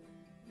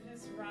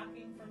 Just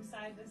rocking from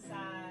side to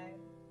side.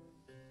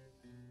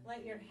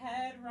 Let your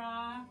head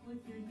rock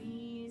with your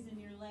knees and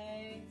your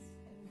legs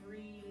and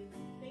breathe.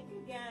 Think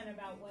again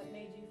about what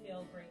made you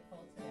feel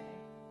grateful today.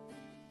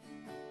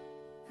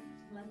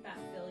 Let that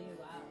fill you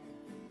up.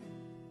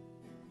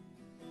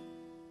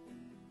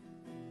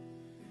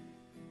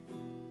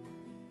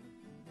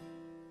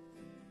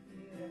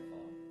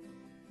 Beautiful.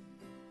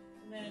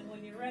 And then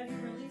when you're ready,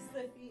 release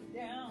the feet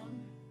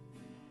down.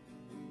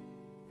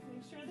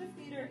 Make sure the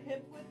feet are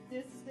hip-width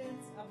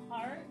distance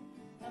apart.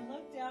 And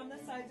look down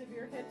the sides of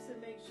your hips and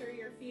make sure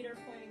your feet are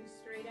pointing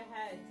straight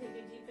ahead. Take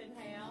a deep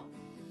inhale.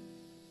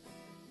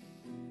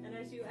 And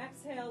as you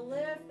exhale,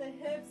 lift the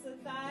hips, the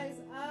thighs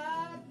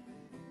up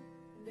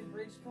into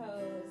bridge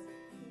pose.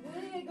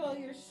 Wiggle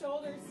your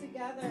shoulders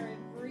together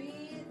and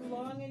breathe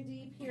long and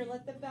deep here.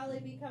 Let the belly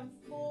become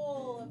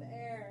full of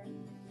air.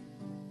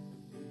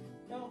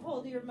 Don't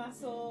hold your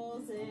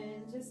muscles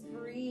in, just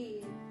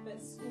breathe.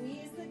 But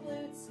squeeze the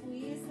glutes,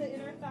 squeeze the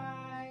inner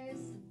thighs.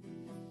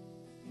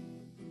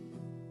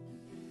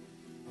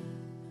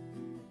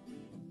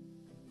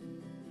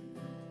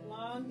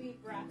 Long,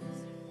 deep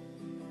breaths.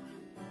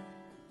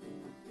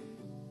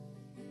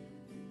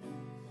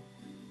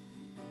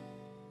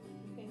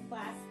 You can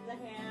clasp the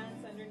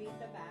hands underneath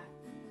the back.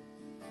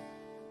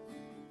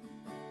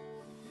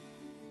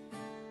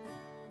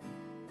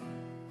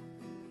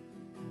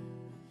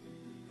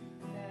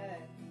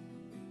 Good.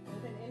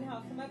 With an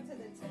inhale, come up to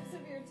the tips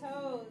of your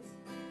toes.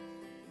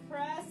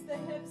 Press the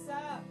hips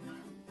up.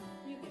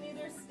 You can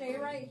either stay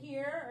right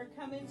here or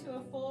come into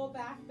a full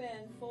back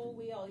bend, full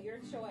wheel, your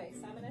choice.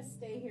 I'm going to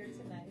stay here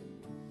tonight.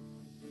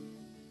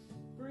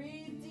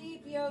 Breathe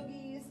deep,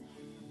 yogis.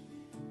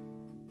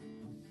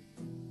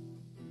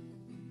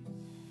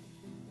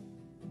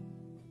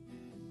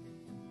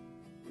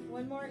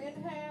 One more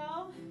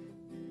inhale.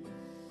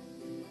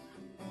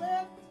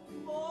 Lift,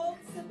 hold,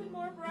 sipping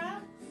more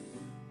breath.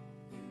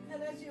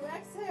 And as you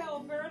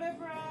exhale,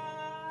 vertebra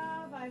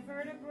by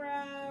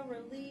vertebra,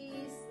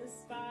 release the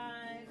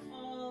spine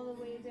all the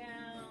way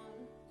down.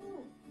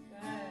 Ooh,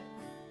 good.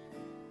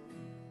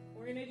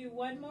 We're going to do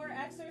one more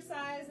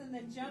exercise and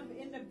then jump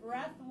into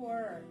breath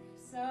work.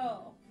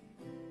 So,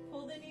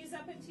 pull the knees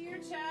up into your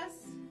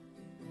chest.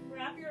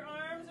 Wrap your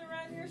arms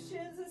around your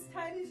shins as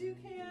tight as you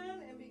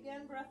can and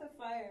begin breath of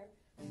fire.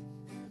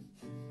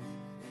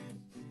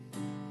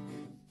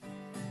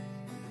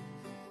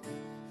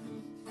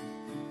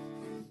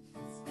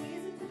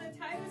 Squeeze into the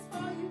tightest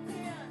ball you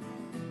can.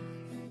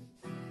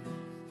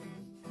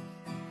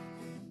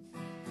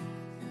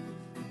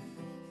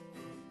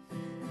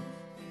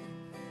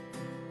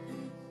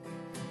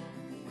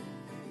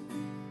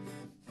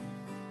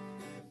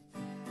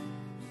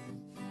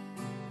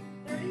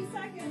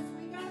 Seconds,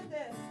 we got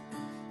this.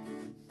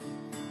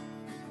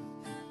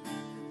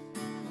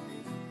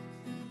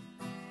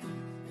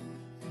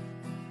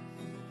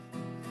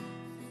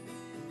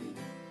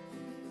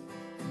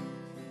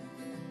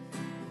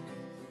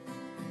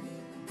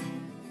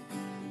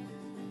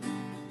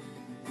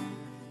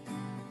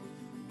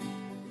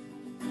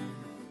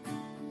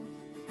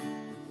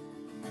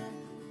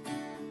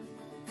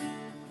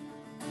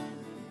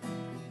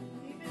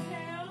 Deep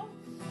inhale.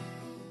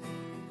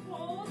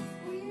 Hold,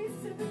 squeeze,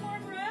 sipping more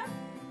breath.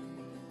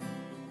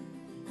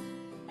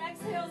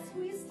 Exhale,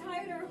 squeeze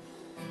tighter.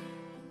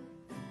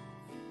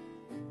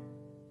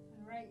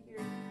 And right here,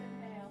 deep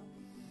inhale.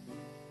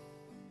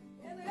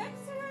 And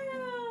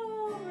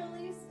exhale,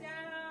 release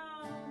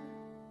down.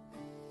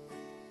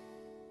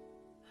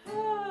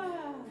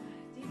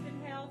 Deep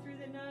inhale through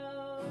the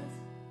nose.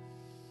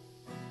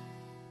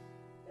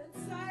 And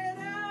sigh it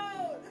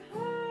out.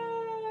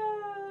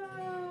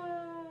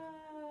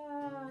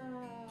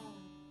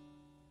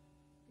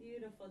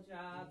 Beautiful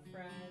job,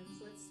 friends.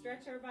 Let's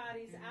stretch our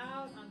bodies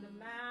out on the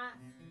mat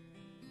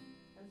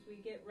as we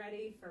get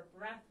ready for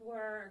breath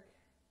work.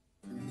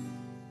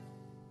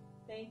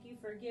 Thank you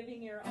for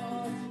giving your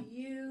all to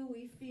you.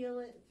 We feel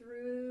it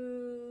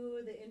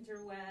through the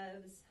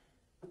interwebs.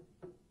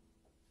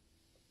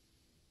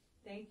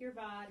 Thank your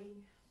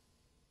body.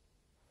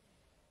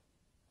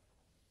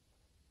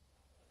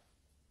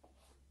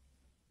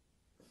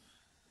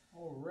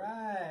 All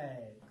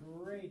right.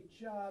 Great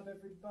job,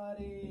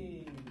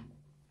 everybody.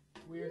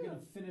 We are going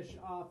to finish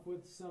off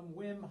with some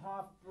Wim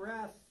Hof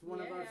breath, one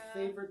of our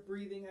favorite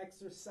breathing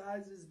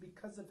exercises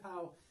because of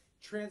how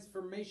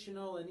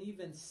transformational and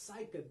even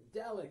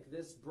psychedelic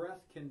this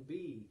breath can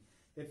be.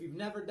 If you've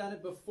never done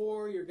it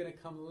before, you're going to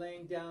come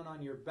laying down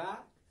on your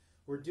back.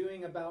 We're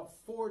doing about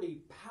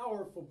 40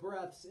 powerful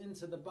breaths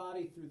into the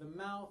body through the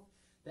mouth.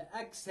 The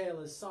exhale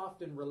is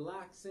soft and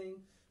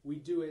relaxing. We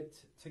do it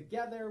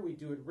together. We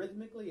do it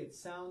rhythmically. It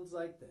sounds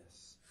like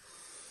this.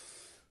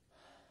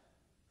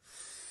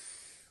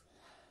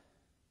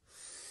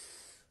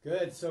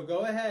 Good. So go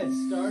ahead.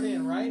 Start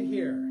in right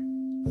here.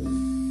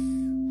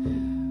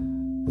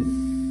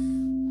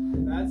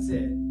 That's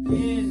it.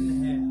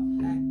 Inhale,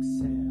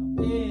 exhale,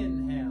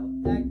 inhale,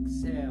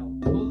 exhale.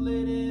 Pull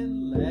it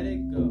in, let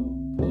it go.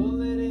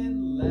 Pull it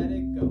in, let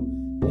it go.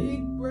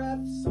 Big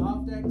breath,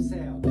 soft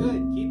exhale.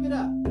 Good. Keep it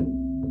up.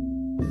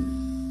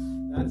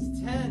 That's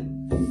 10.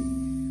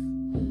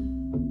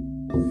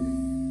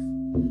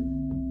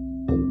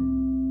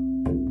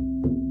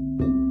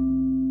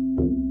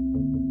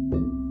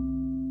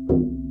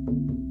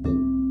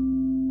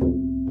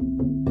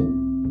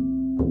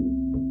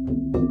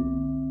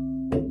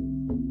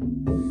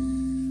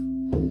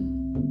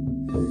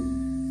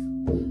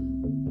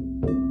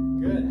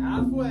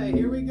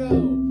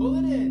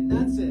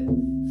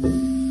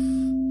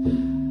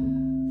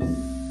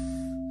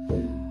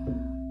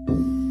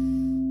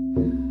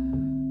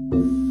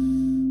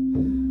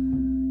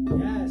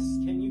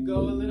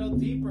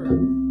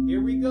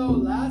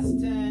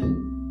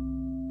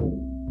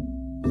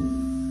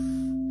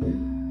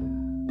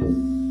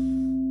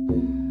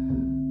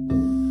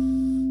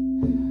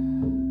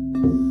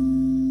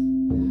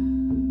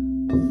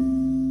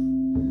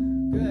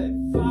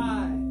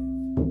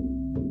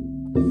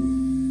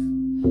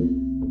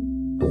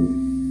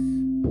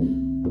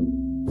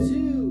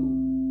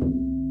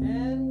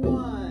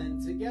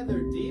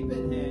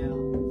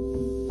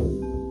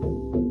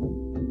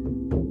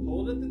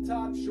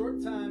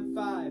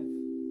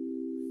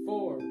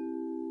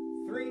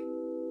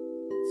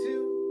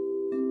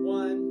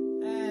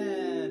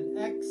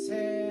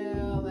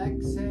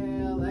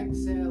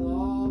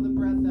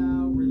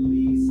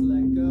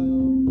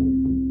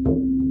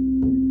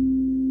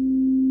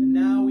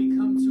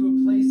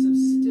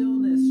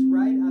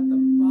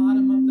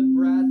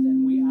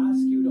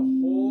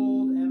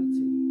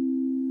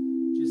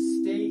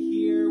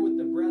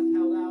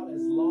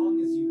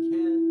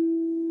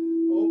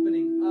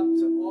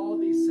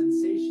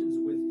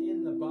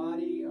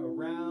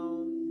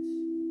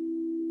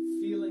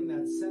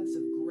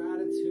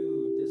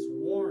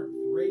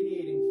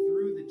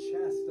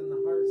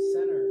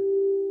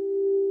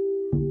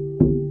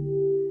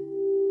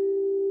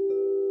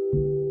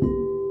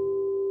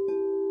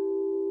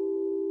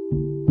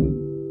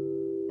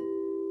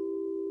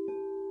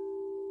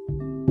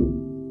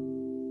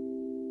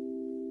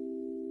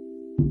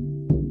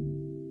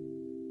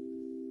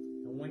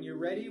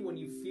 When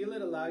you feel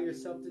it, allow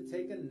yourself to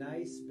take a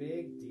nice,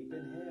 big, deep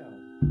inhale.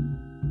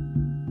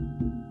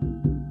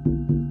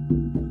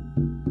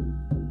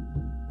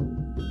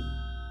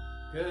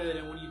 Good,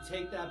 and when you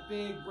take that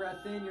big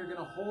breath in, you're going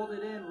to hold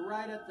it in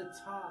right at the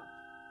top.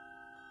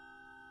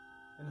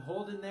 And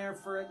hold in there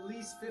for at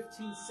least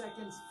 15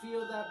 seconds.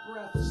 Feel that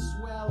breath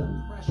swell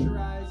and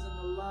pressurize in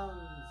the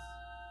lungs.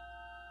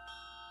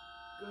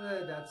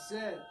 Good, that's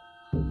it.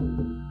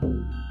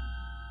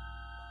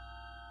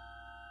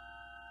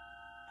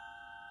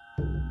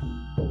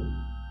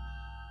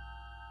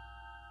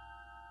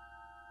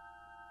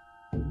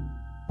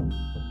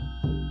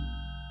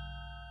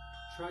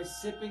 Try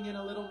sipping in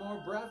a little more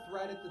breath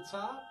right at the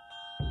top.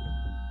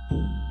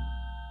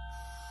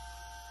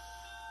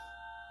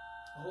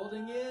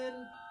 Holding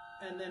in,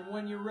 and then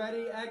when you're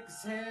ready,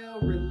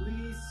 exhale,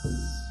 release,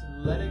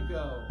 let it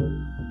go.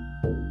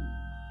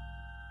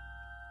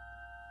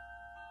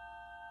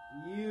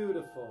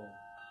 Beautiful.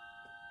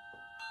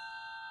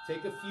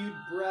 Take a few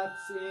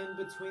breaths in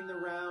between the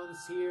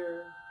rounds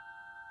here.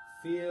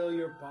 Feel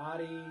your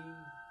body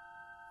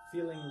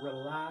feeling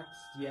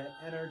relaxed yet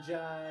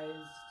energized.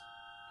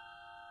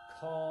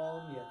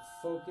 Calm yet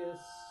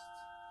focused.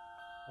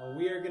 And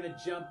we are going to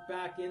jump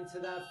back into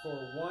that for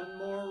one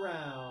more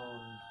round.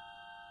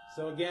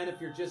 So again,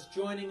 if you're just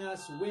joining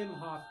us, Wim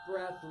Hof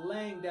breath,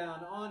 laying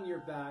down on your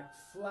back,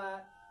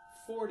 flat,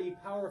 40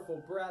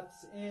 powerful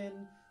breaths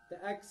in. The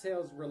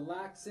exhale's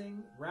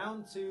relaxing.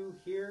 Round 2,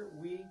 here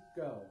we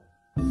go.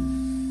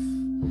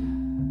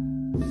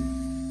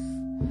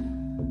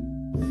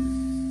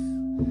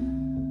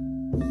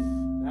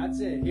 That's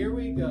it, here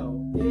we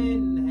go.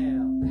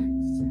 Inhale,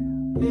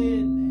 exhale,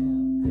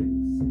 inhale,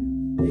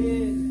 exhale,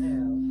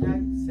 inhale,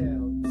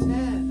 exhale.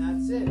 10,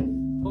 that's it.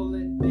 Pull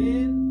it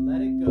in,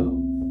 let it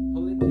go.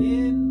 Pull it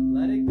in,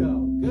 let it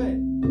go. Good.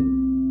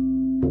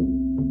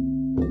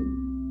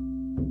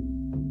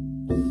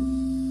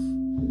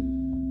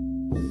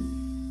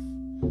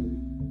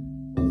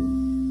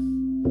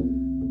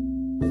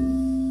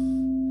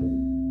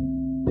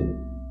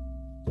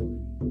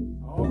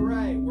 All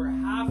right, we're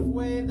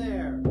halfway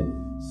there.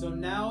 So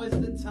now is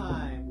the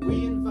time.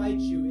 We invite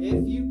you,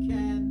 if you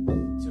can,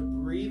 to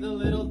breathe a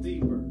little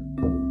deeper.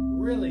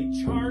 Really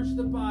charge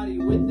the body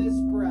with this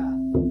breath,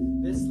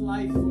 this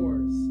life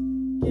force.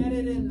 Get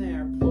it in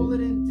there. Pull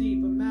it in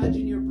deep.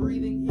 Imagine you're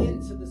breathing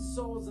into the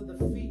soles of the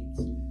feet,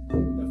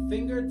 the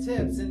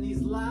fingertips, and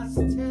these last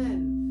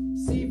 10.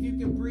 See if you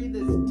can breathe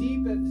as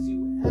deep as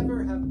you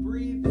ever have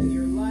breathed in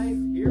your life.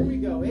 Here we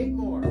go. 8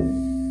 more.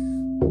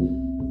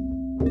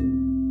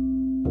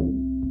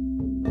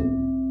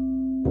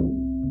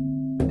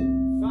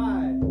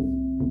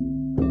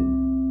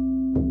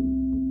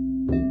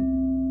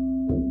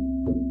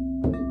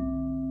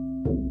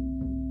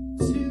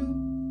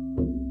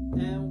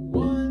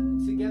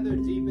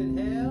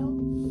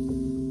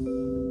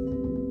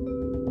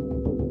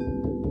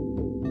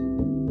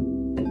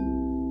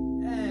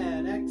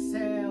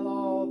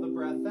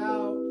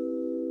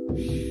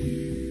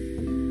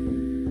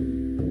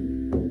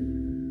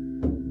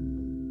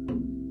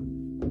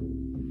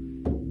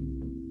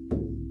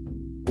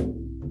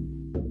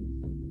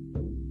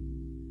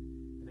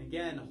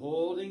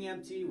 holding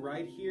empty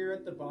right here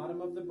at the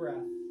bottom of the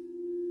breath.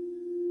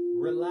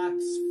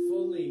 Relax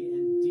fully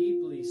and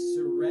deeply.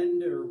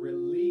 Surrender,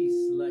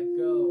 release, let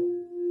go.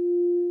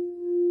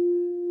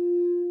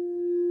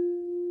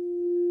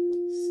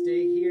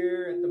 Stay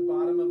here at the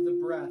bottom of the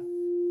breath.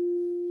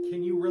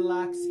 Can you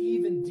relax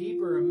even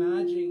deeper?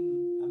 Imagine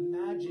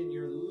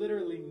you're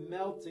literally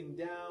melting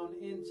down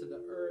into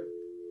the earth,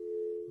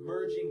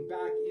 merging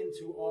back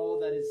into all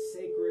that is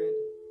sacred,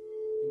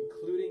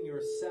 including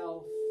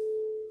yourself.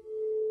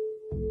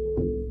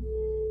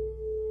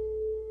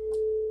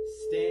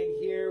 Staying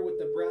here with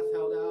the breath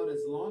held out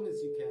as long as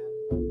you can.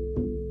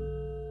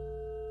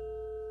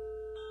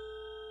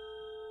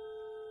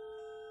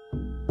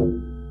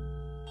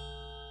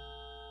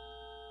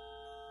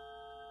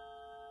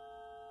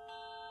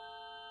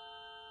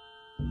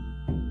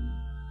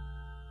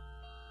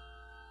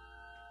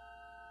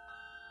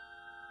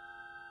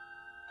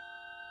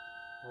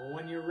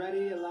 When you're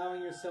ready,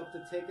 allowing yourself to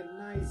take a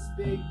nice,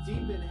 big,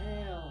 deep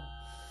inhale.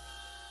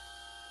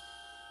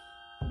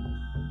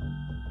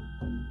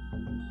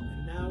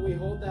 And now we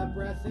hold that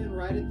breath in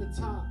right at the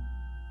top.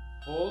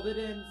 Hold it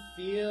in.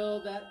 Feel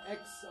that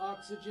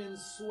oxygen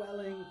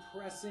swelling,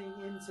 pressing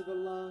into the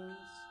lungs,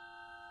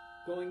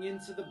 going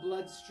into the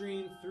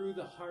bloodstream through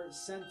the heart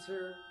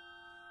center,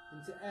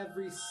 into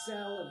every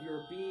cell of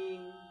your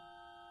being.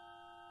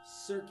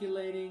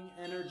 Circulating,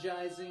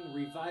 energizing,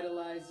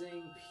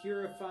 revitalizing,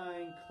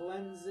 purifying,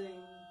 cleansing.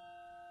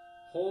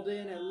 Hold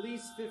in at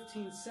least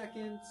 15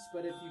 seconds,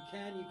 but if you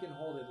can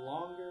hold it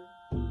longer.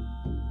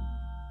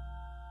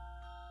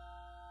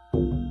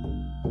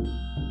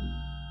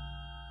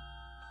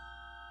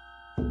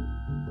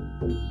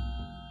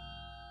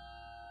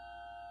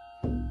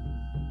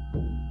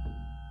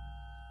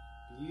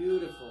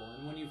 Beautiful.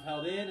 And when you've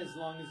held in as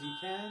long as you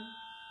can,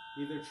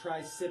 either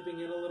try sipping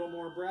in a little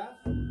more breath,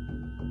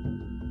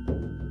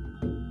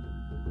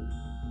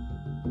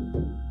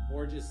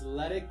 or just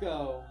let it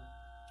go.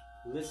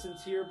 Listen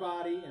to your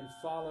body and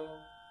follow.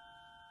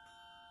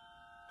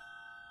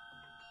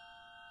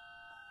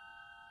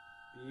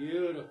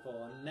 Beautiful.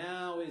 And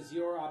now is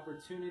your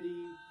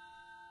opportunity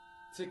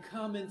to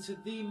come into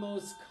the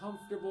most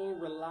comfortable,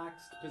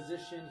 relaxed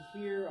position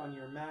here on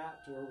your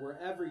mat or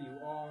wherever you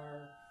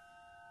are.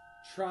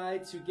 Try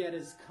to get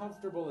as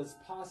comfortable as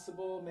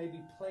possible.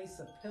 Maybe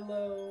place a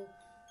pillow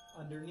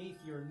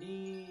underneath your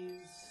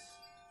knees.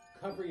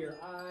 Cover your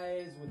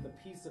eyes with a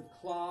piece of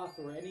cloth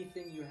or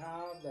anything you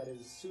have that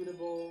is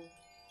suitable.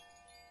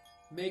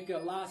 Make a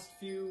last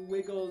few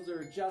wiggles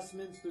or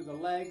adjustments through the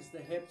legs, the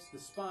hips, the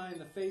spine,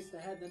 the face, the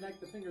head, the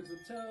neck, the fingers, the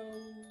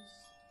toes.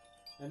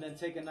 And then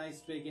take a nice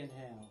big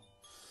inhale.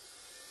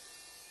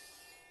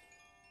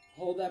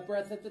 Hold that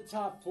breath at the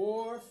top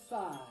for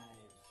 5,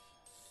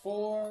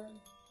 4,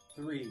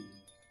 3,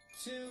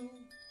 2,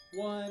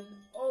 1.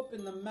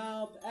 Open the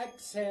mouth.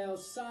 Exhale.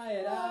 Sigh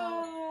it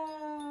out.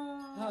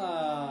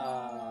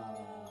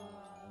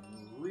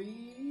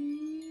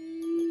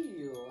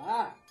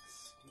 Relax.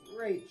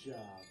 Great job.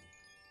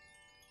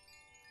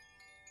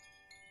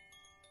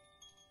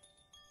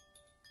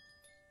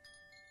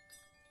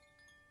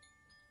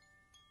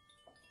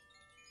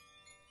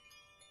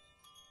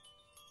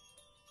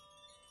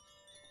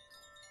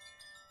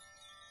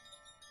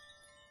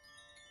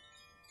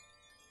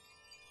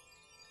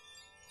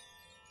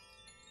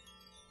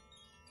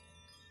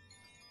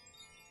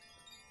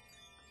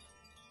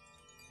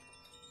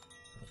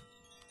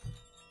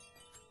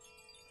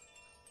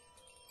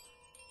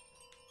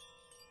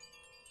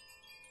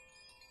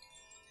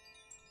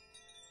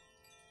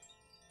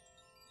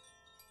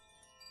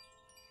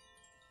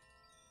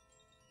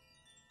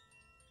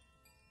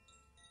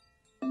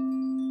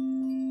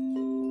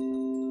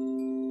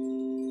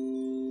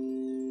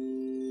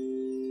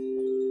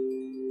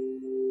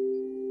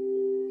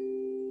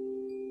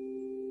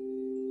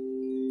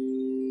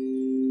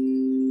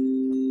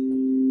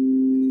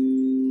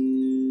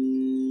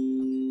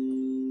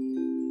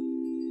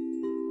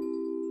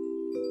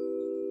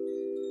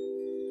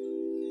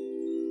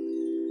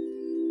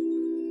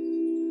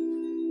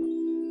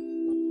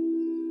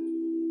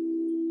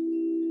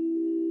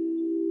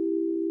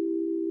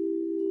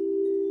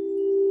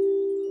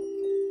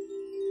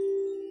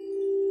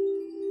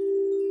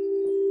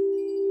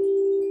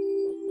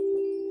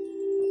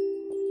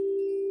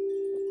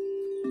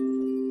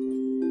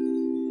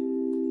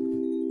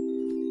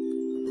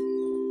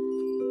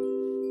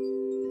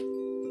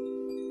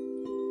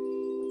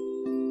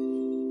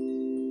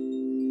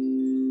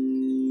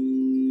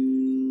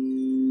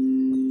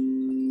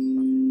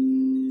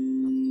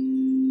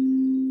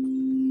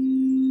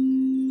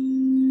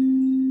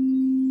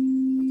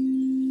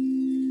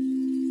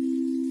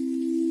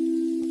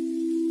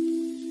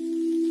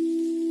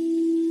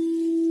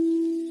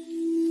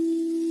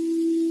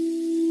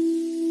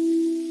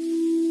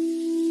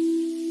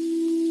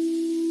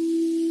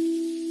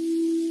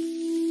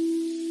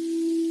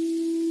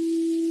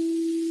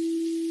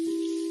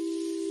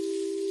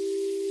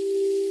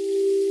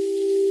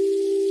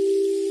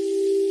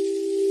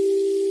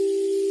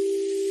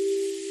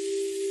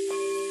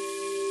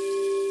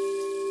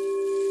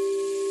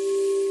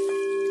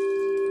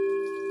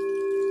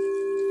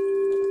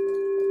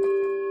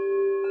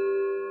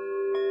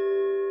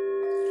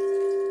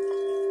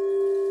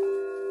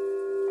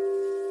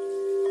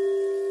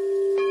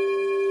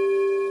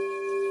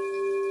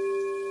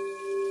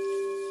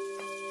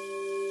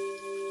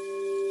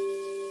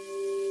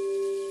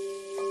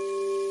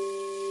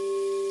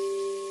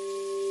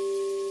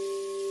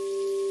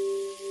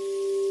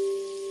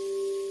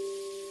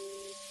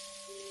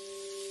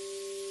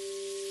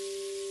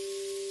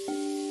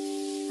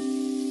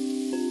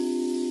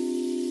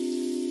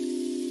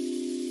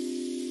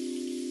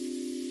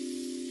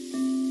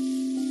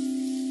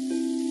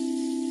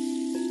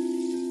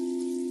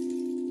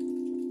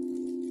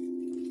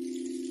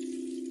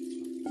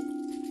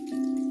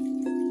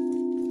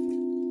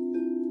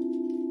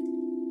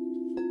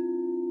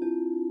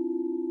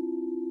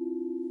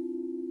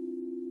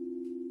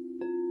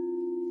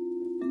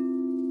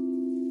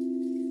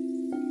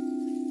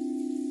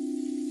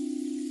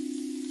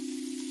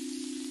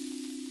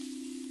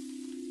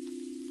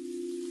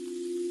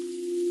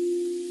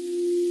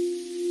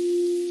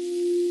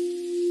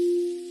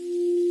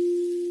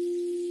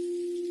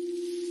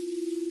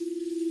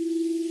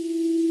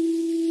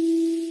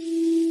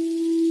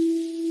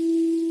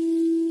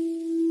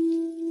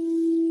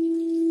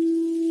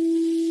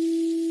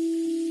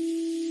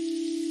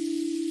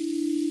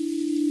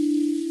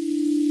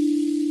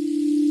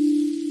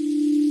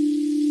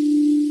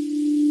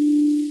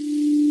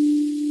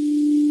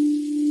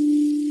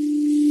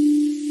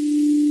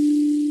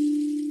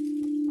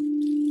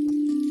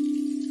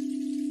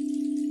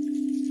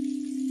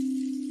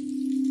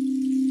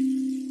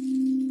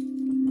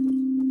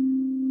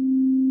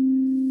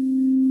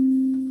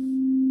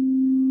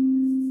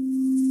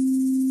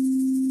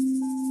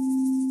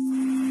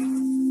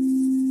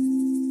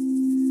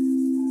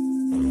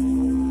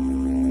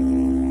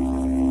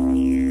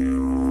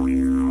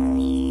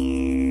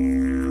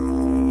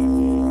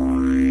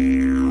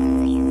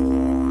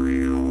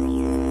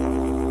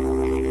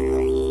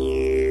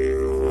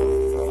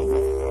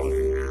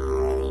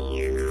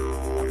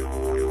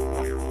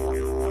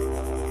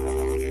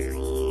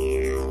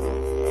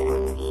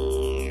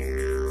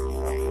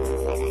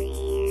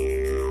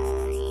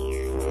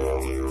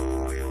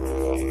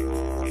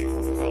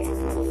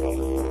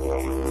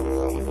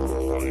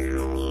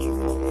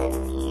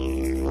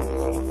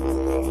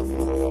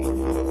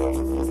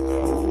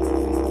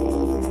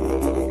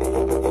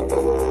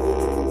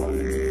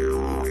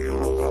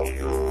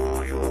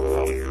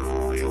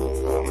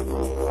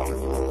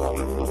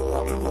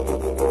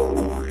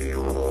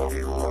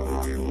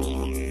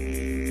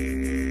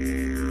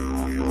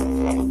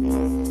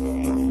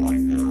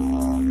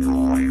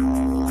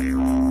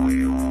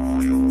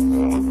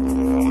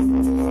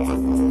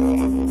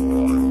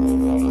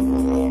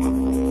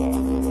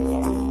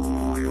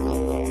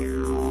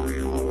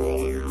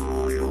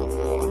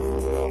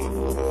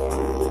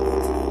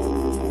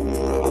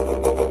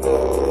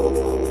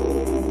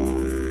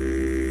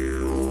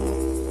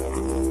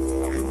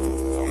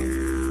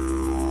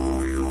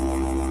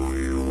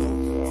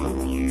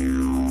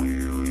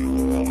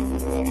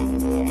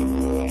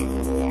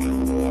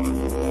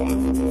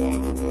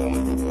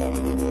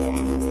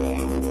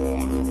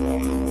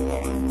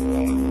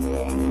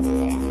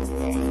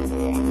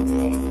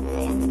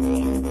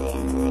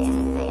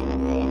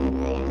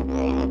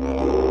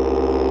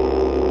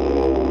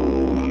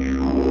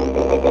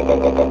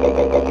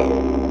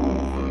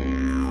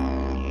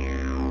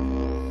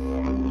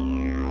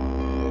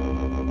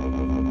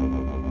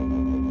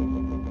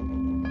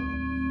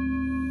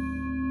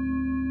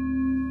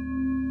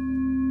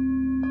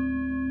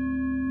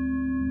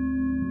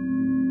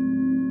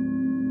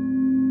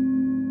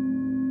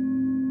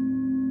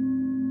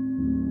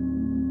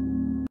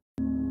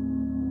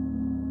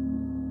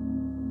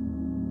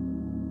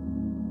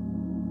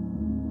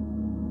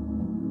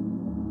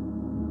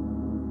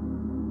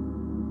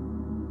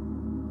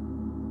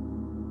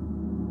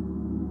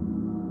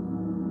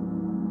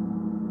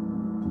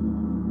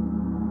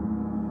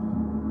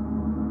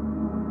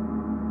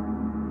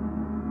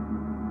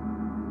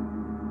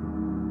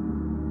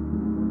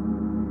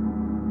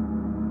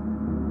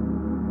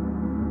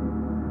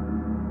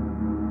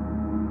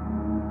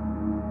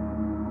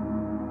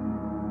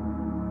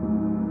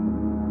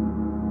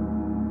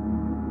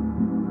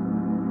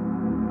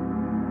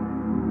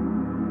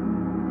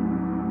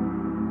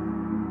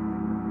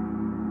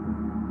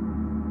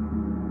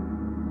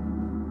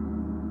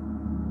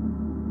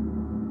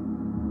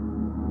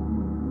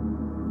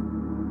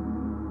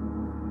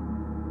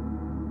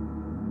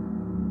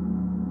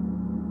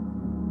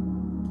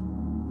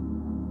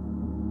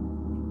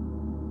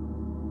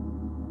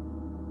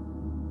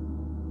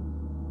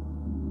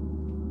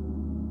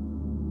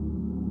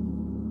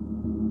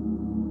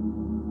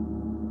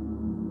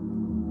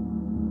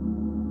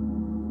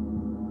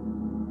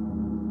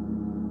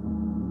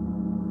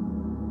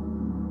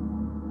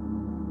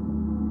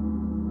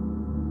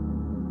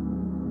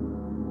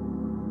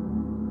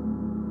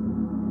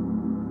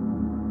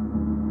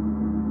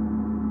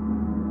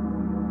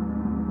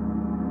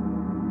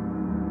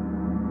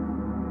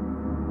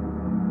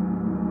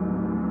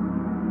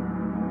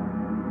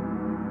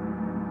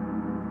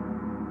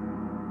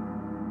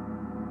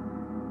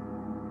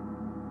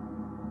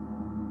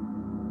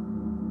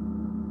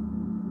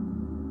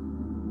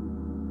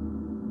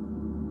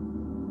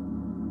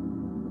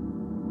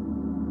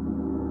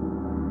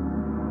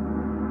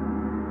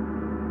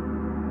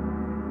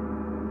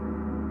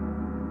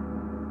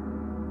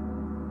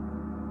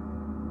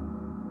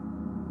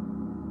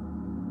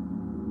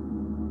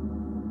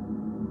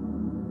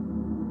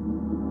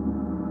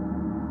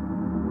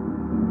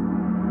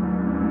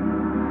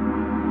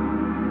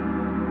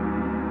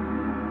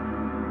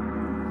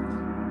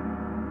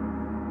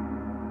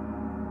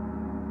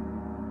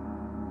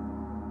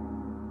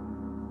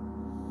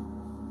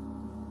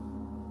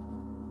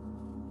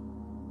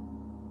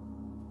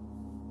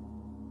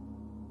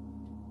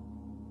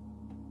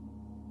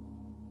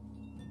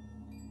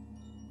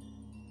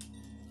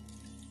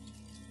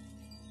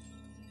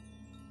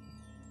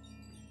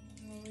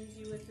 I'll leave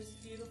you with this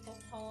beautiful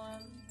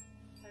poem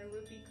by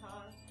Rupi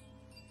Kaur.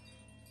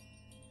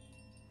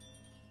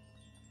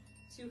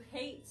 To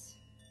hate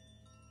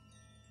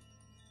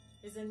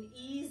is an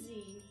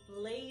easy,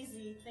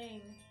 lazy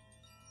thing,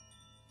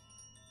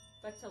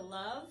 but to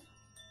love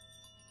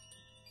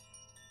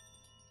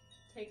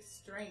takes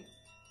strength.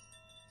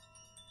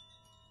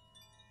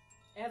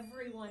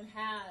 Everyone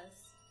has,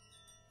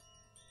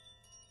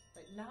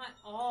 but not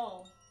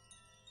all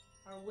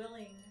are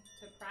willing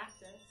to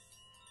practice.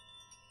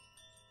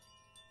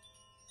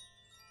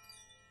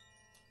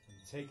 And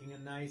taking a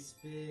nice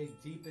big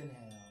deep inhale.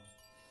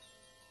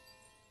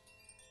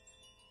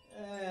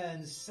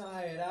 And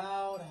sigh it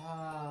out.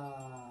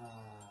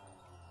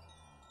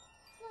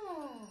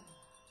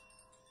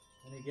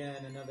 And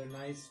again, another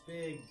nice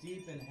big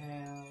deep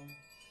inhale.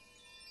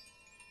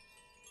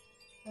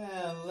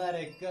 And let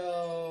it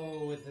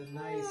go with a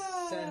nice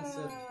sense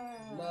of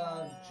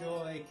love,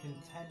 joy,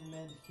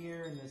 contentment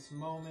here in this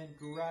moment.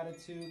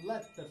 Gratitude.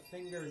 Let the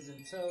fingers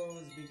and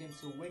toes begin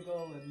to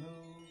wiggle and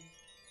move.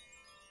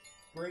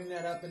 Bring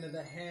that up into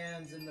the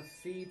hands and the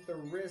feet, the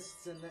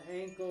wrists and the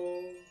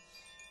ankles.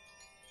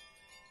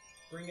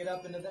 Bring it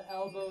up into the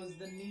elbows,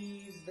 the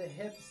knees, the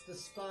hips, the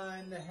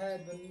spine, the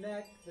head, the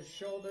neck, the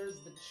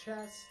shoulders, the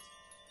chest.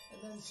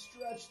 And then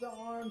stretch the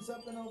arms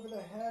up and over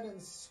the head and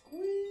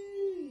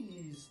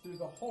squeeze through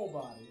the whole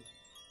body.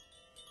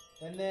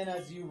 And then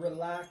as you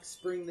relax,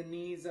 bring the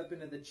knees up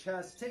into the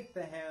chest. Take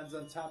the hands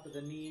on top of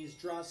the knees.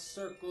 Draw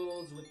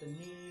circles with the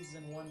knees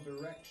in one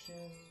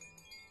direction.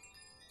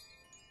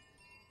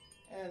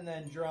 And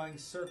then drawing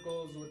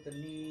circles with the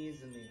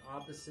knees in the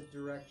opposite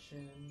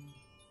direction.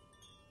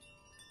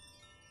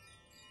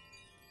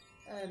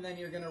 And then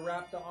you're going to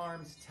wrap the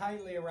arms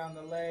tightly around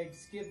the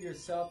legs. Give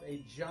yourself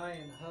a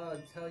giant hug.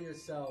 Tell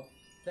yourself,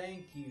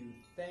 thank you,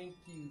 thank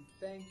you,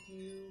 thank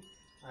you.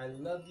 I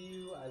love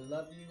you, I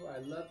love you, I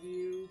love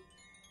you.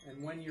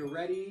 And when you're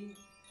ready,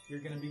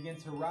 you're going to begin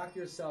to rock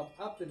yourself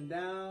up and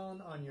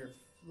down on your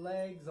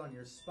legs, on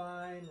your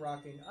spine,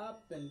 rocking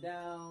up and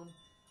down,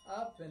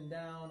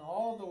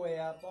 all the way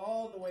up,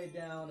 all the way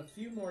down. A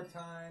few more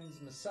times,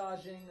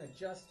 massaging,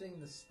 adjusting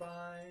the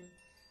spine.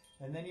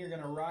 And then you're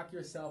going to rock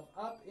yourself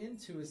up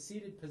into a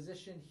seated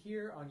position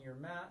here on your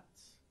mat.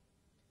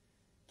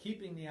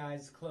 Keeping the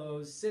eyes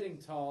closed, sitting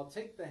tall.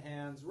 Take the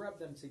hands, rub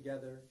them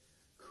together.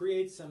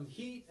 Create some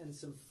heat and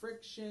some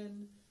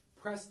friction.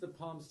 Press the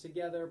palms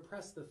together.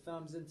 Press the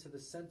thumbs into the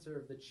center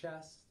of the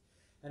chest.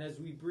 And as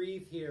we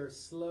breathe here,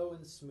 slow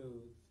and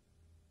smooth,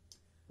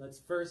 let's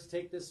first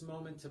take this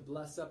moment to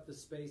bless up the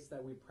space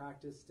that we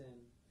practiced in.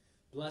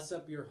 Bless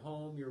up your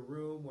home, your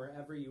room,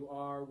 wherever you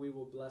are. We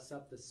will bless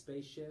up the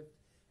space shift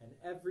and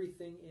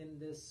everything in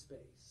this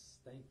space.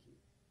 Thank you.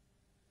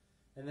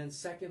 And then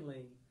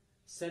secondly,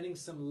 sending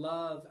some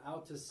love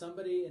out to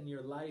somebody in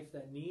your life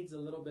that needs a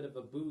little bit of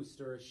a boost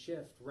or a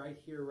shift right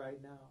here,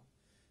 right now.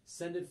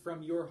 Send it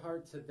from your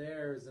heart to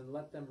theirs and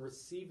let them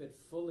receive it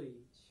fully.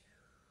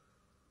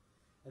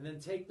 And then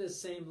take this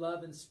same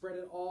love and spread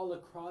it all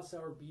across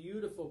our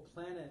beautiful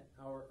planet,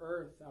 our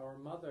earth, our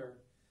mother,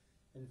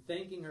 and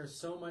thanking her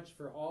so much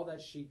for all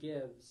that she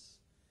gives.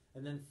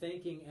 And then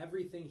thanking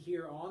everything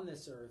here on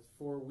this earth,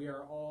 for we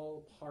are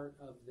all part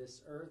of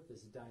this earth,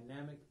 this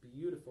dynamic,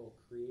 beautiful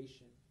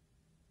creation.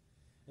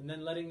 And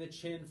then letting the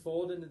chin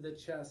fold into the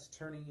chest,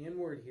 turning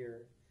inward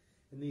here.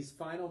 In these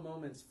final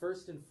moments,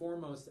 first and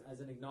foremost, as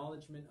an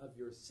acknowledgement of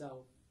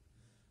yourself,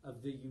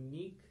 of the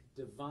unique,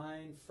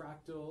 divine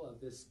fractal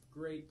of this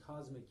great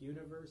cosmic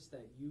universe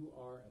that you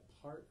are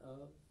a part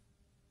of.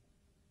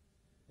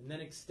 And then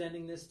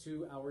extending this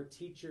to our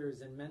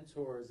teachers and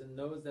mentors and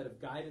those that have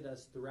guided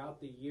us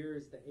throughout the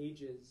years, the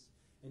ages,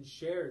 and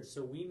shared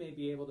so we may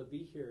be able to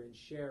be here and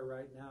share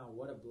right now.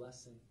 What a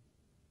blessing.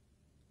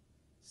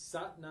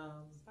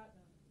 Satnam.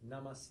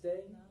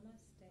 Namaste.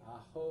 Namaste.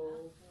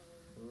 Aho.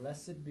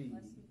 Blessed be.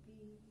 Blessed be.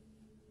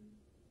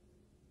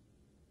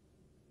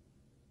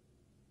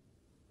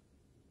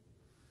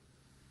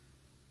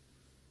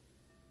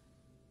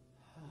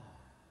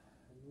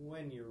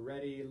 When you're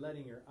ready,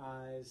 letting your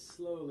eyes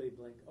slowly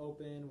blink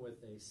open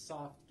with a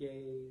soft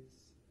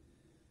gaze.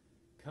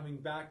 Coming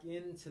back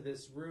into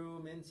this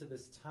room, into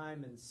this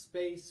time and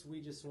space, we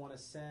just want to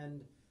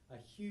send a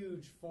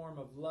huge form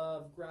of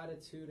love,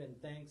 gratitude, and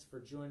thanks for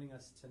joining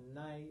us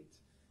tonight.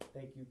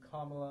 Thank you,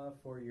 Kamala,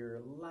 for your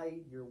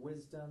light, your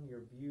wisdom, your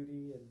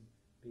beauty, and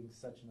being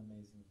such an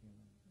amazing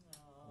human.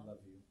 Aww. I love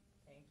you.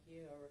 Thank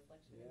you. A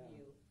reflection of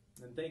you.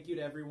 And thank you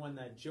to everyone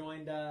that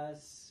joined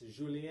us.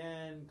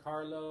 Julien,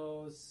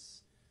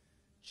 Carlos,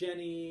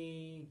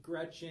 Jenny,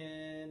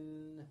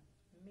 Gretchen,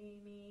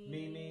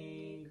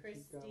 Mimi,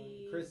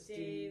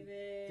 Christy,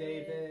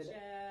 David,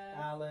 Jeff,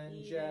 Alan,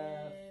 Eden,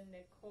 Jeff.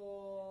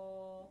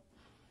 Nicole.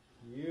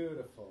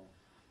 Beautiful.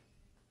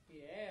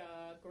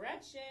 Yeah,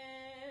 Gretchen.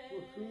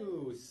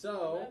 Woohoo.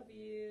 So, Love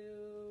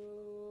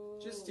you.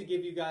 just to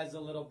give you guys a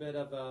little bit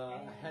of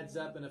a heads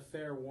up and a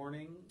fair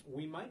warning,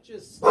 we might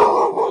just...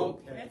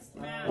 Okay. That's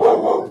Matt.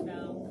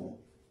 Bell.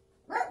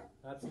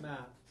 That's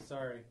Matt.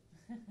 Sorry.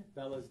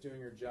 Bella's doing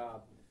her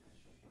job.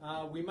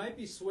 We might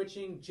be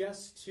switching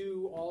just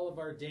to all of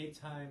our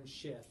daytime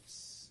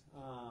shifts.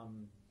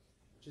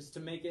 Just to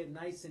make it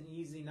nice and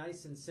easy,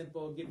 nice and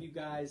simple. Give you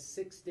guys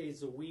 6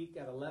 days a week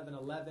at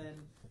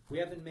 11:11. We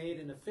haven't made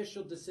an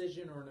official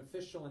decision or an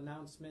official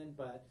announcement,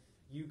 but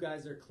you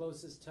guys are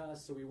closest to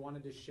us, so we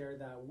wanted to share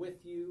that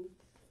with you.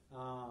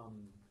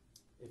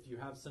 If you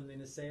have something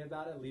to say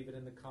about it, leave it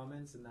in the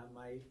comments, and that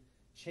might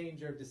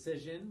change our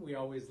decision. We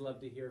always love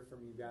to hear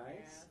from you guys.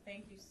 Yeah,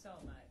 thank you so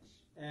much.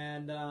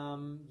 And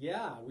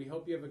we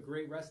hope you have a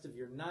great rest of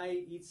your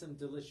night. Eat some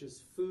delicious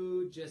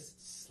food.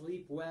 Just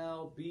sleep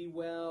well, be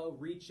well,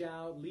 reach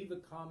out, leave a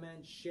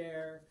comment,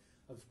 share.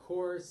 Of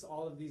course,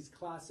 all of these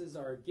classes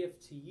are a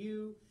gift to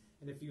you.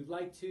 And if you'd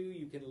like to,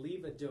 you can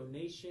leave a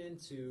donation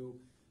to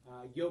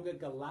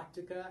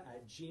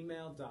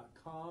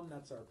yogagalactica@gmail.com.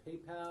 That's our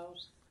PayPal.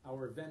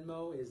 Our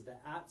Venmo is the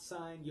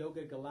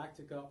 @Yoga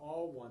Galactica,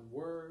 all one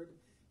word.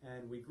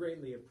 And we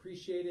greatly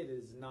appreciate it.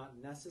 It is not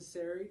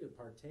necessary to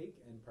partake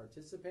and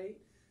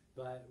participate,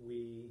 but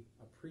we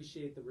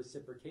appreciate the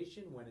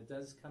reciprocation when it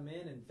does come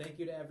in. And thank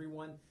you to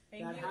everyone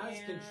that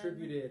has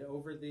contributed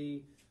over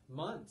the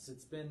months.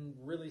 It's been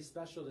really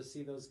special to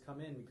see those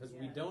come in because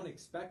we don't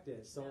expect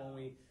it. So when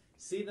we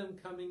see them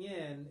coming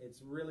in,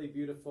 it's really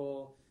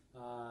beautiful.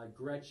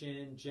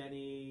 Gretchen,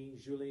 Jenny,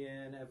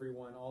 Julien,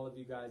 everyone, all of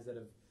you guys that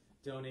have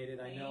donated.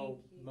 I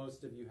know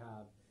most of you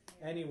have.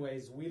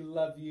 Anyways, we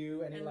love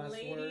you. Any last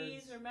words?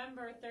 Ladies,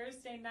 remember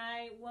Thursday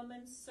night,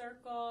 Women's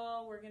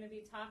Circle. We're going to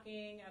be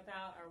talking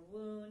about our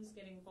wounds,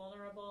 getting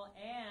vulnerable,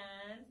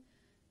 and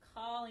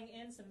calling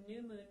in some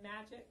new moon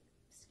magic.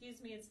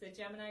 It's the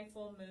Gemini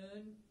full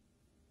moon.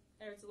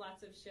 There's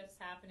lots of shifts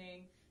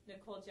happening.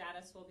 Nicole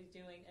Jadis will be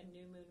doing a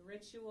new moon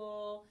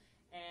ritual.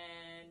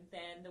 And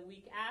then the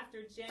week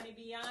after, Jenny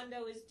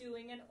Biondo is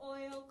doing an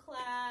oil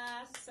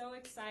class. So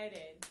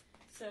excited.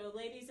 So,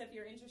 ladies, if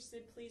you're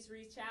interested, please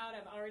reach out.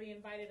 I've already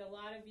invited a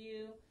lot of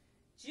you.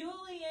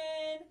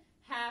 Julian,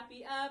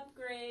 happy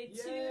upgrade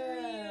to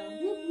you.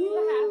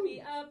 Woo-hoo.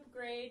 Happy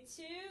upgrade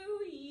to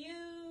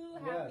you.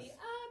 Happy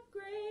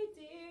upgrade,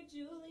 dear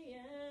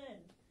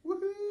Julian.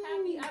 Woo-hoo.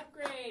 Happy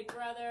upgrade,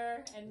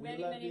 brother. And We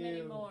many, love many, you.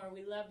 many more.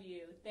 We love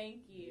you.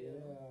 Thank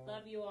you. Yeah.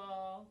 Love you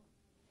all.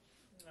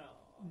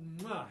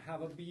 Oh.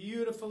 Have a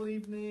beautiful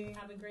evening.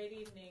 Have a great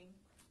evening.